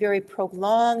doing very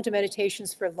prolonged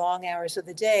meditations for long hours of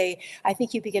the day. I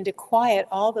think you begin to quiet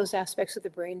all those aspects of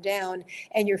the brain down,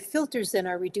 and your filters then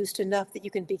are reduced enough that you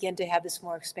can begin to have this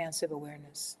more expansive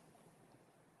awareness.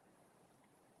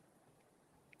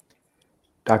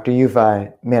 Doctor, you've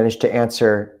managed to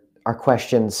answer our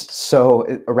questions so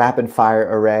a rapid fire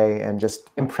array and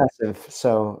just impressive.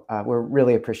 So we're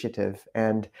really appreciative.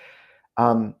 And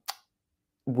I'll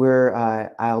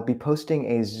be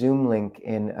posting a Zoom link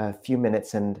in a few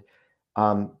minutes, and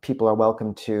people are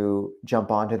welcome to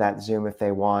jump onto that Zoom if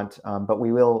they want. But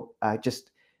we will just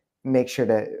make sure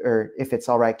to, or if it's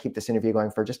all right, keep this interview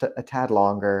going for just a tad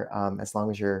longer, as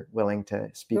long as you're willing to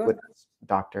speak with us,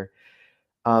 Doctor.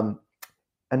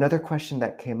 Another question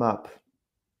that came up,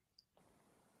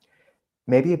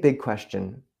 maybe a big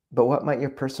question, but what might your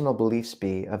personal beliefs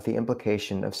be of the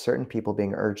implication of certain people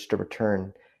being urged to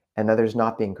return and others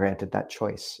not being granted that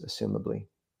choice, assumably?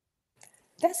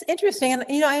 That's interesting. And,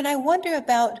 and I wonder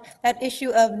about that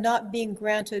issue of not being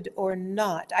granted or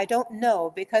not. I don't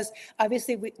know, because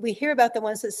obviously we hear about the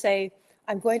ones that say,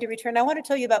 I'm going to return. I want to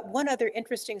tell you about one other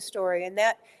interesting story, and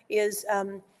that is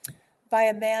by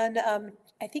a man,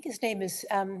 I think his name is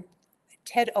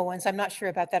Ted Owens. I'm not sure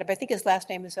about that, but I think his last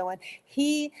name is Owen.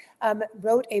 He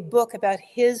wrote a book about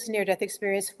his near-death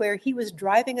experience where he was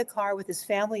driving a car with his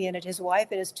family in it, his wife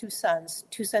and his two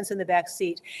sons in the back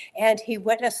seat. And he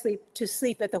went to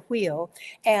sleep at the wheel.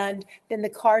 And then the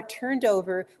car turned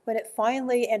over when it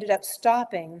finally ended up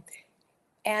stopping.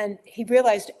 And he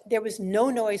realized there was no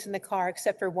noise in the car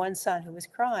except for one son who was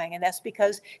crying. And that's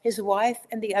because his wife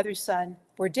and the other son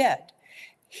were dead.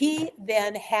 He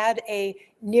then had a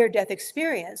near-death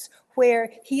experience where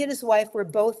he and his wife were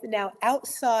both now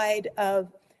outside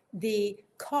of the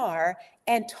car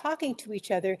and talking to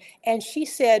each other. And she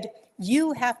said,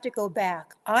 you have to go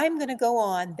back. I'm going to go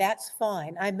on. That's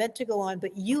fine. I meant to go on,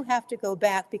 but you have to go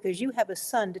back because you have a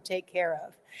son to take care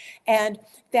of. And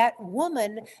that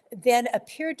woman then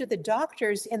appeared to the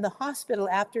doctors in the hospital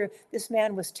after this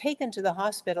man was taken to the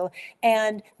hospital.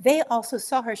 And they also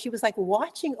saw her. She was like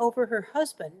watching over her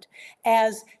husband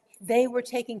as they were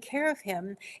taking care of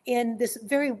him in this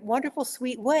very wonderful,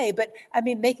 sweet way. But I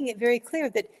mean, making it very clear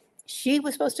that she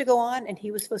was supposed to go on and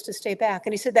he was supposed to stay back.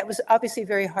 And he said that was obviously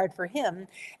very hard for him,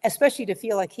 especially to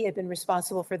feel like he had been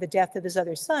responsible for the death of his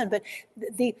other son. But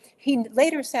he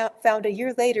later found a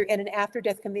year later in an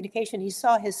after-death communication, he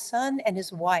saw his son and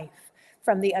his wife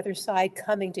from the other side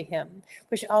coming to him,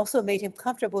 which also made him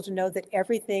comfortable to know that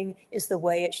everything is the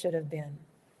way it should have been.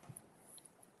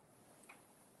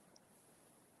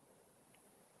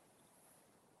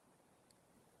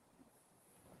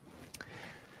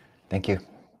 Thank you,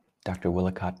 Dr.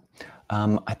 Woollacott.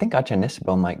 I think Ajahn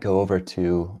Nisabho might go over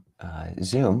to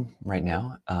Zoom right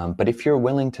now, but if you're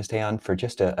willing to stay on for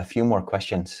just a few more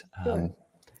questions, Sure.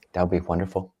 that would be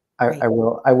wonderful. I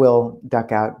will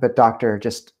duck out, but Doctor,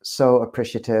 just so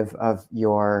appreciative of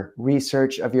your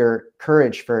research, of your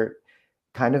courage for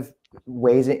kind of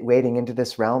wading into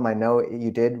this realm. I know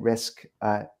you did risk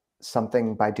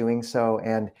something by doing so,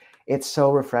 and it's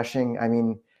so refreshing. I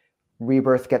mean,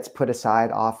 rebirth gets put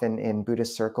aside often in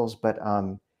Buddhist circles, but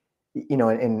you know,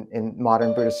 in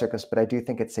modern Buddhist circles, but I do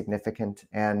think it's significant,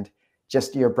 and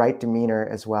just your bright demeanor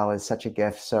as well is such a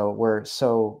gift. So we're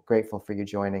so grateful for you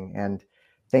joining, and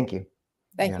thank you.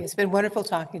 Thank you. It's been wonderful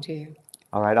talking to you.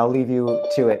 All right, I'll leave you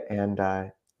to it,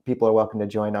 and people are welcome to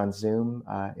join on Zoom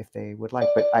if they would like,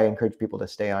 but I encourage people to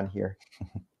stay on here.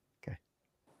 Okay.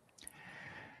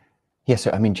 Yeah,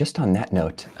 so I mean, just on that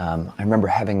note, I remember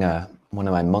having one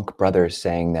of my monk brothers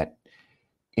saying that,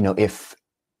 you know, if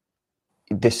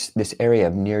this area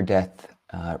of near-death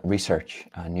research,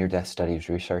 near-death studies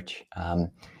research,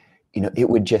 you know, it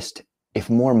would just, if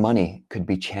more money could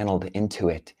be channeled into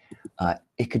it,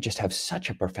 it could just have such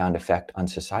a profound effect on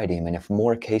society. I mean, if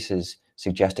more cases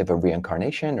suggestive of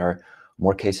reincarnation, or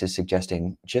more cases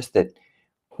suggesting just that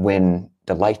when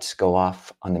the lights go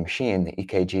off on the machine, the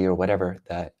EKG or whatever,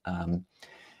 that,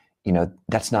 you know,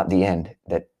 that's not the end.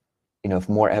 That, you know, if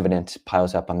more evidence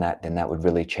piles up on that, then that would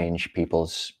really change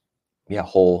people's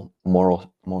whole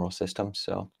moral system.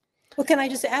 So. Well, can I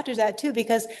just add to that too?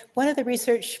 Because one of the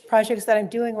research projects that I'm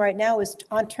doing right now is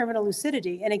on terminal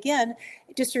lucidity. And again,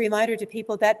 just a reminder to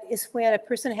people, that is when a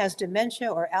person has dementia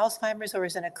or Alzheimer's or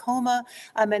is in a coma,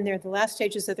 and they're in the last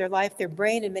stages of their life. Their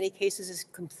brain, in many cases, is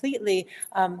completely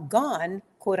gone,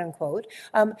 quote unquote.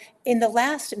 In the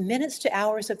last minutes to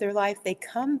hours of their life, they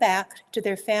come back to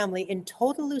their family in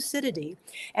total lucidity,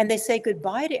 and they say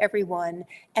goodbye to everyone,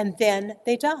 and then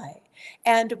they die.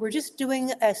 And we're just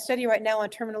doing a study right now on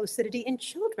terminal lucidity in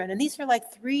children. And these are like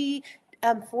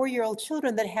 4-year-old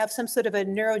children that have some sort of a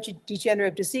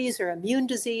neurodegenerative disease or immune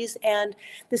disease. And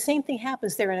the same thing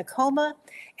happens. They're in a coma.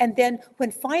 And then when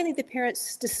finally the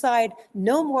parents decide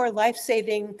no more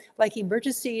life-saving, like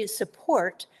emergency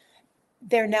support,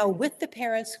 they're now with the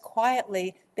parents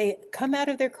quietly. They come out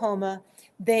of their coma.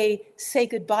 They say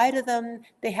goodbye to them.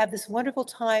 They have this wonderful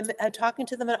time talking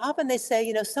to them. And often they say,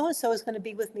 you know, so-and-so is going to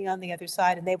be with me on the other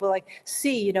side. And they will like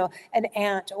see, you know, an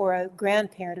aunt or a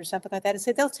grandparent or something like that and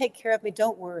say, they'll take care of me,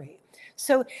 don't worry.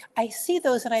 So I see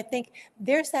those and I think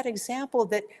there's that example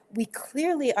that we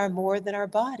clearly are more than our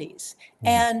bodies. Mm-hmm.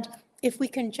 And if we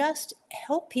can just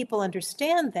help people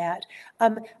understand that,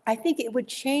 I think it would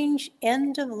change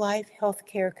end-of-life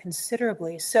healthcare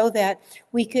considerably so that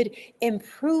we could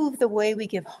improve the way we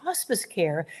give hospice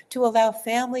care to allow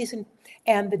families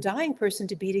and the dying person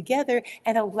to be together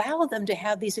and allow them to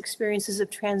have these experiences of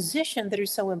transition that are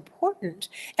so important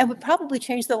and would probably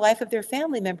change the life of their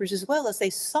family members as well, as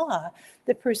they saw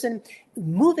the person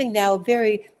moving now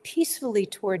very peacefully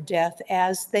toward death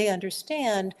as they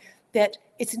understand that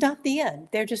it's not the end.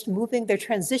 They're just moving, they're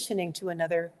transitioning to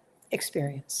another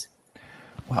experience.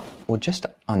 Well, just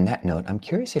on that note, I'm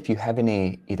curious if you have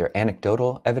any either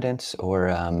anecdotal evidence or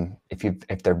if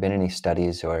there have been any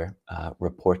studies or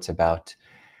reports about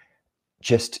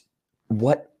just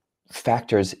what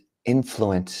factors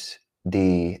influence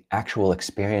the actual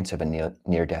experience of a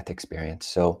near-death experience.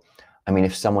 So, I mean,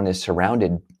 if someone is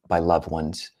surrounded by loved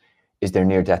ones, is their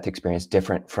near-death experience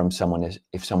different from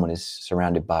if someone is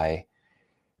surrounded by,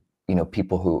 you know,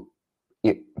 people who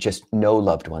just no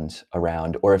loved ones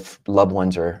around, or if loved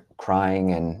ones are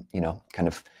crying and, you know, kind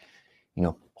of, you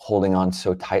know, holding on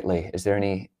so tightly? Is there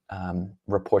any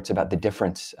reports about the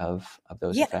difference of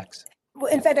those effects?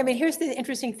 Well, in fact, I mean, here's the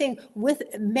interesting thing. With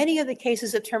many of the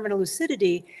cases of terminal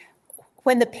lucidity,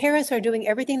 when the parents are doing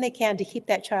everything they can to keep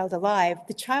that child alive,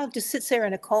 the child just sits there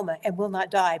in a coma and will not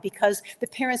die because the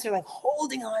parents are like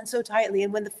holding on so tightly.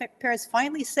 And when the parents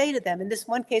finally say to them, in this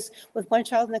one case with one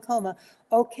child in a coma,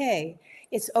 okay,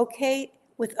 it's okay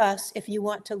with us if you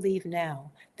want to leave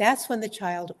now. That's when the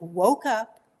child woke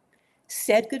up,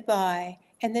 said goodbye,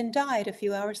 and then died a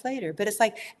few hours later. But it's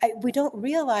like, we don't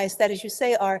realize that, as you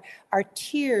say, our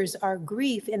tears, our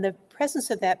grief in the presence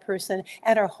of that person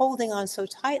and our holding on so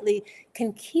tightly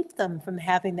can keep them from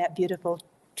having that beautiful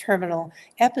terminal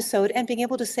episode and being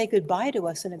able to say goodbye to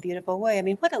us in a beautiful way. I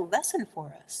mean, what a lesson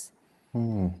for us.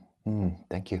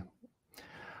 Thank you.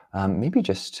 Maybe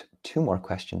just two more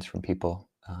questions from people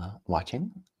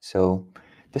watching. So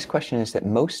this question is that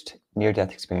most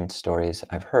near-death experience stories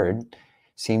I've heard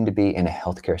seem to be in a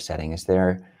healthcare setting. Is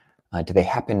there, do they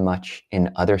happen much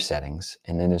in other settings?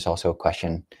 And then there's also a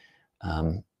question,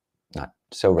 not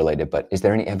so related, but is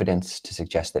there any evidence to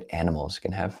suggest that animals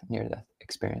can have near-death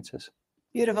experiences?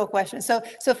 Beautiful question. So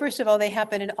first of all, they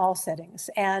happen in all settings.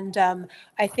 And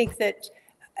I think that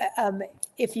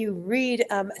if you read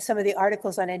some of the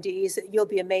articles on NDEs, you'll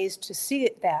be amazed to see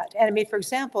that. And I mean, for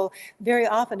example, very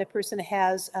often a person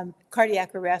has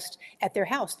cardiac arrest at their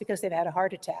house because they've had a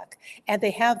heart attack. And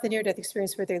they have the near-death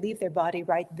experience where they leave their body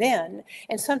right then.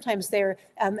 And sometimes their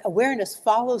awareness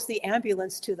follows the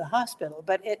ambulance to the hospital,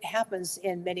 but it happens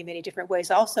in many, many different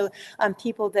ways. Also,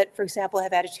 people that, for example,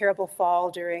 have had a terrible fall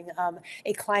during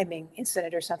a climbing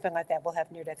incident or something like that will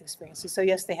have near-death experiences. So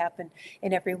yes, they happen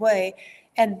in every way.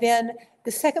 And then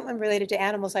the second one related to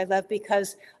animals I love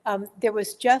because there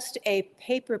was just a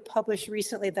paper published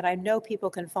recently that I know people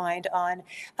can find on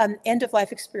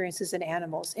end-of-life experiences in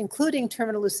animals, including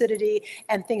terminal lucidity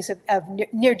and things of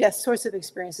near-death sorts of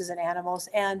experiences in animals.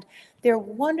 And they're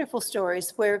wonderful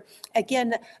stories where,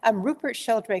 again, Rupert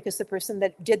Sheldrake is the person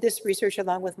that did this research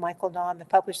along with Michael Naum and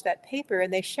published that paper.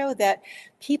 And they show that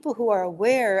people who are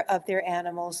aware of their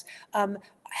animals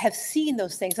have seen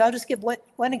those things. I'll just give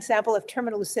one example of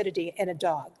terminal lucidity in a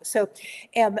dog. So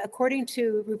according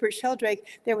to Rupert Sheldrake,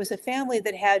 there was a family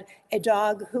that had a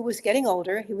dog who was getting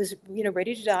older. He was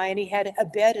ready to die, and he had a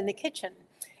bed in the kitchen.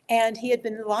 And he had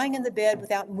been lying in the bed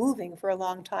without moving for a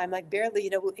long time, like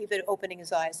barely, even opening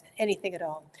his eyes, anything at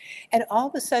all. And all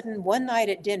of a sudden, one night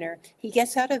at dinner, he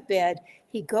gets out of bed,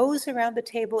 he goes around the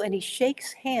table, and he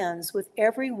shakes hands with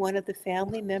every one of the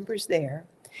family members there.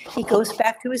 He goes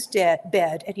back to his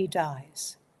bed and he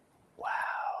dies. Wow.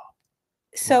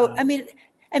 So, wow. I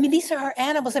mean, these are our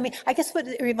animals. I mean, I guess what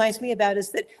it reminds me about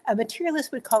is that a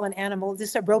materialist would call an animal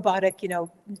just a robotic,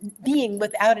 being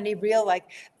without any real,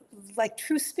 like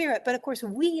true spirit. But of course,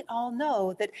 we all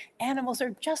know that animals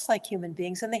are just like human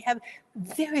beings, and they have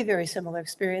very, very similar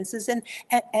experiences,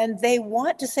 and they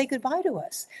want to say goodbye to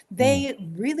us. They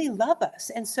really love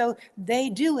us, and so they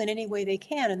do in any way they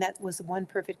can. And that was one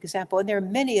perfect example. And there are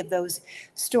many of those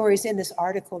stories in this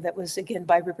article that was, again,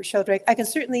 by Rupert Sheldrake. I can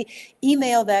certainly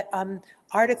email that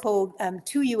article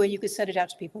to you, and you could send it out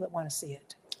to people that want to see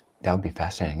it. That would be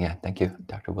fascinating. Yeah, thank you,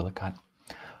 Dr. Woollacott.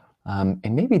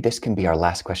 And maybe this can be our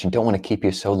last question. Don't want to keep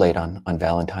you so late on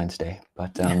Valentine's Day,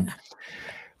 but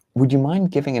would you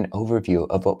mind giving an overview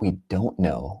of what we don't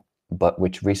know, but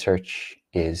which research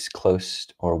is close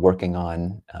or working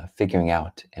on figuring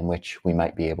out, and which we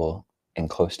might be able and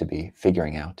close to be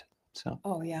figuring out? So.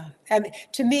 Oh, yeah.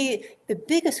 To me, the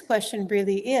biggest question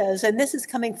really is, and this is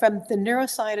coming from the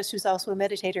neuroscientist who's also a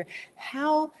meditator,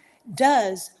 how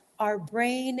does our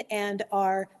brain and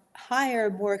our higher,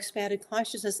 more expanded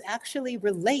consciousness actually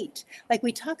relate? Like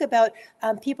we talk about,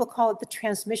 people call it the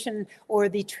transmission or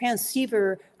the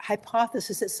transceiver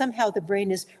hypothesis, that somehow the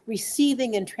brain is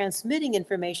receiving and transmitting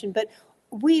information, but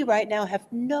we right now have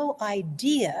no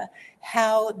idea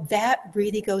how that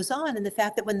really goes on. And the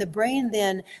fact that when the brain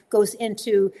then goes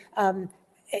into an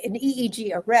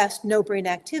EEG arrest, no brain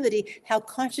activity, how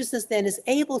consciousness then is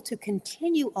able to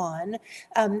continue on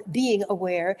being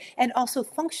aware and also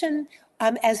function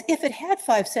as if it had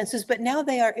five senses, but now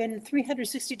they are in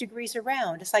 360 degrees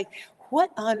around. It's like,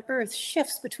 what on earth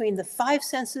shifts between the five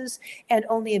senses and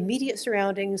only immediate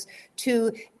surroundings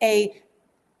to an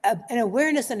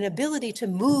awareness and an ability to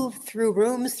move through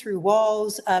rooms, through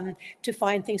walls, to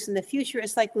find things in the future?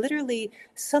 It's like literally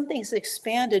something's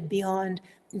expanded beyond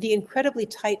the incredibly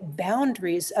tight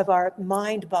boundaries of our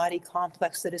mind-body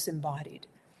complex that is embodied.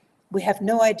 We have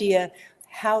no idea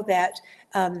how that,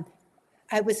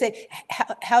 I would say,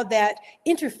 how that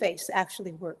interface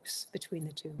actually works between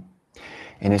the two.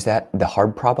 And is that the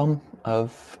hard problem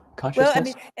of consciousness?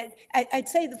 Well, I mean, I'd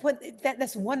say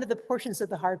that's one of the portions of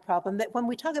the hard problem, that when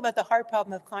we talk about the hard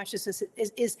problem of consciousness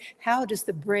is how does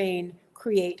the brain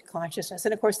create consciousness?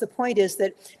 And of course, the point is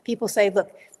that people say,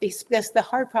 look, because the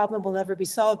hard problem will never be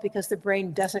solved because the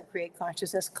brain doesn't create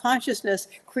consciousness. Consciousness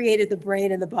created the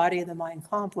brain and the body and the mind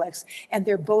complex, and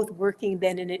they're both working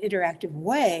then in an interactive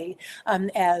way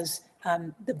as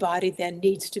the body then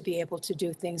needs to be able to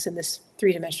do things in this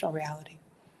three-dimensional reality.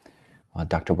 Well,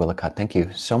 Dr. Woollacott, thank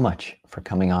you so much for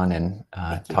coming on and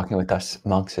talking with us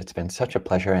monks. It's been such a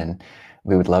pleasure, and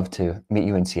we would love to meet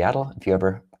you in Seattle if you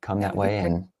ever come that way,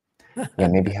 and yeah,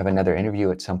 maybe have another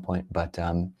interview at some point. But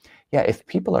yeah, if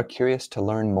people are curious to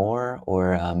learn more,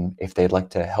 or if they'd like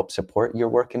to help support your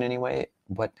work in any way,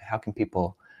 how can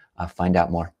people find out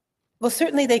more? Well,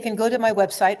 certainly they can go to my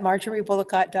website,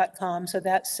 marjoriewoollacott.com, so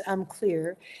that's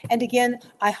clear. And again,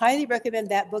 I highly recommend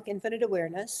that book, Infinite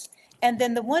Awareness. And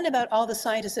then the one about all the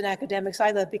scientists and academics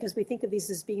I love, because we think of these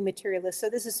as being materialists.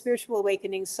 So this is Spiritual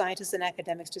Awakenings, Scientists and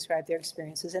Academics Describe Their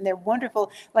Experiences. And they're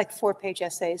wonderful, like 4-page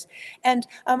essays. And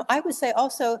I would say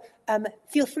also,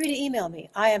 feel free to email me.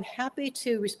 I am happy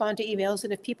to respond to emails.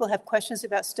 And if people have questions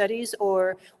about studies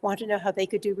or want to know how they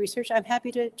could do research, I'm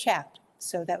happy to chat.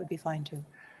 So that would be fine too.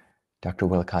 Dr.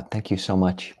 Woollacott, thank you so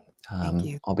much. Thank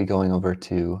you. I'll be going over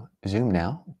to Zoom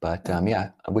now, but yeah,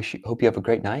 hope you have a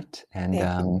great night,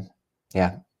 and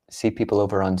yeah, see people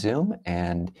over on Zoom.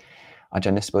 And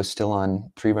Ajahn Nisabho is still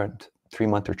on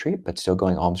three-month retreat, but still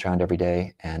going alms round every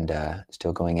day, and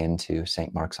still going into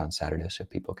St. Mark's on Saturday, so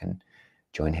people can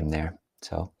join him there.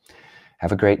 So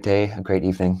have a great day, a great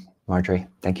evening, Marjorie.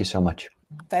 Thank you so much.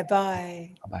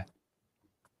 Bye-bye. Bye-bye.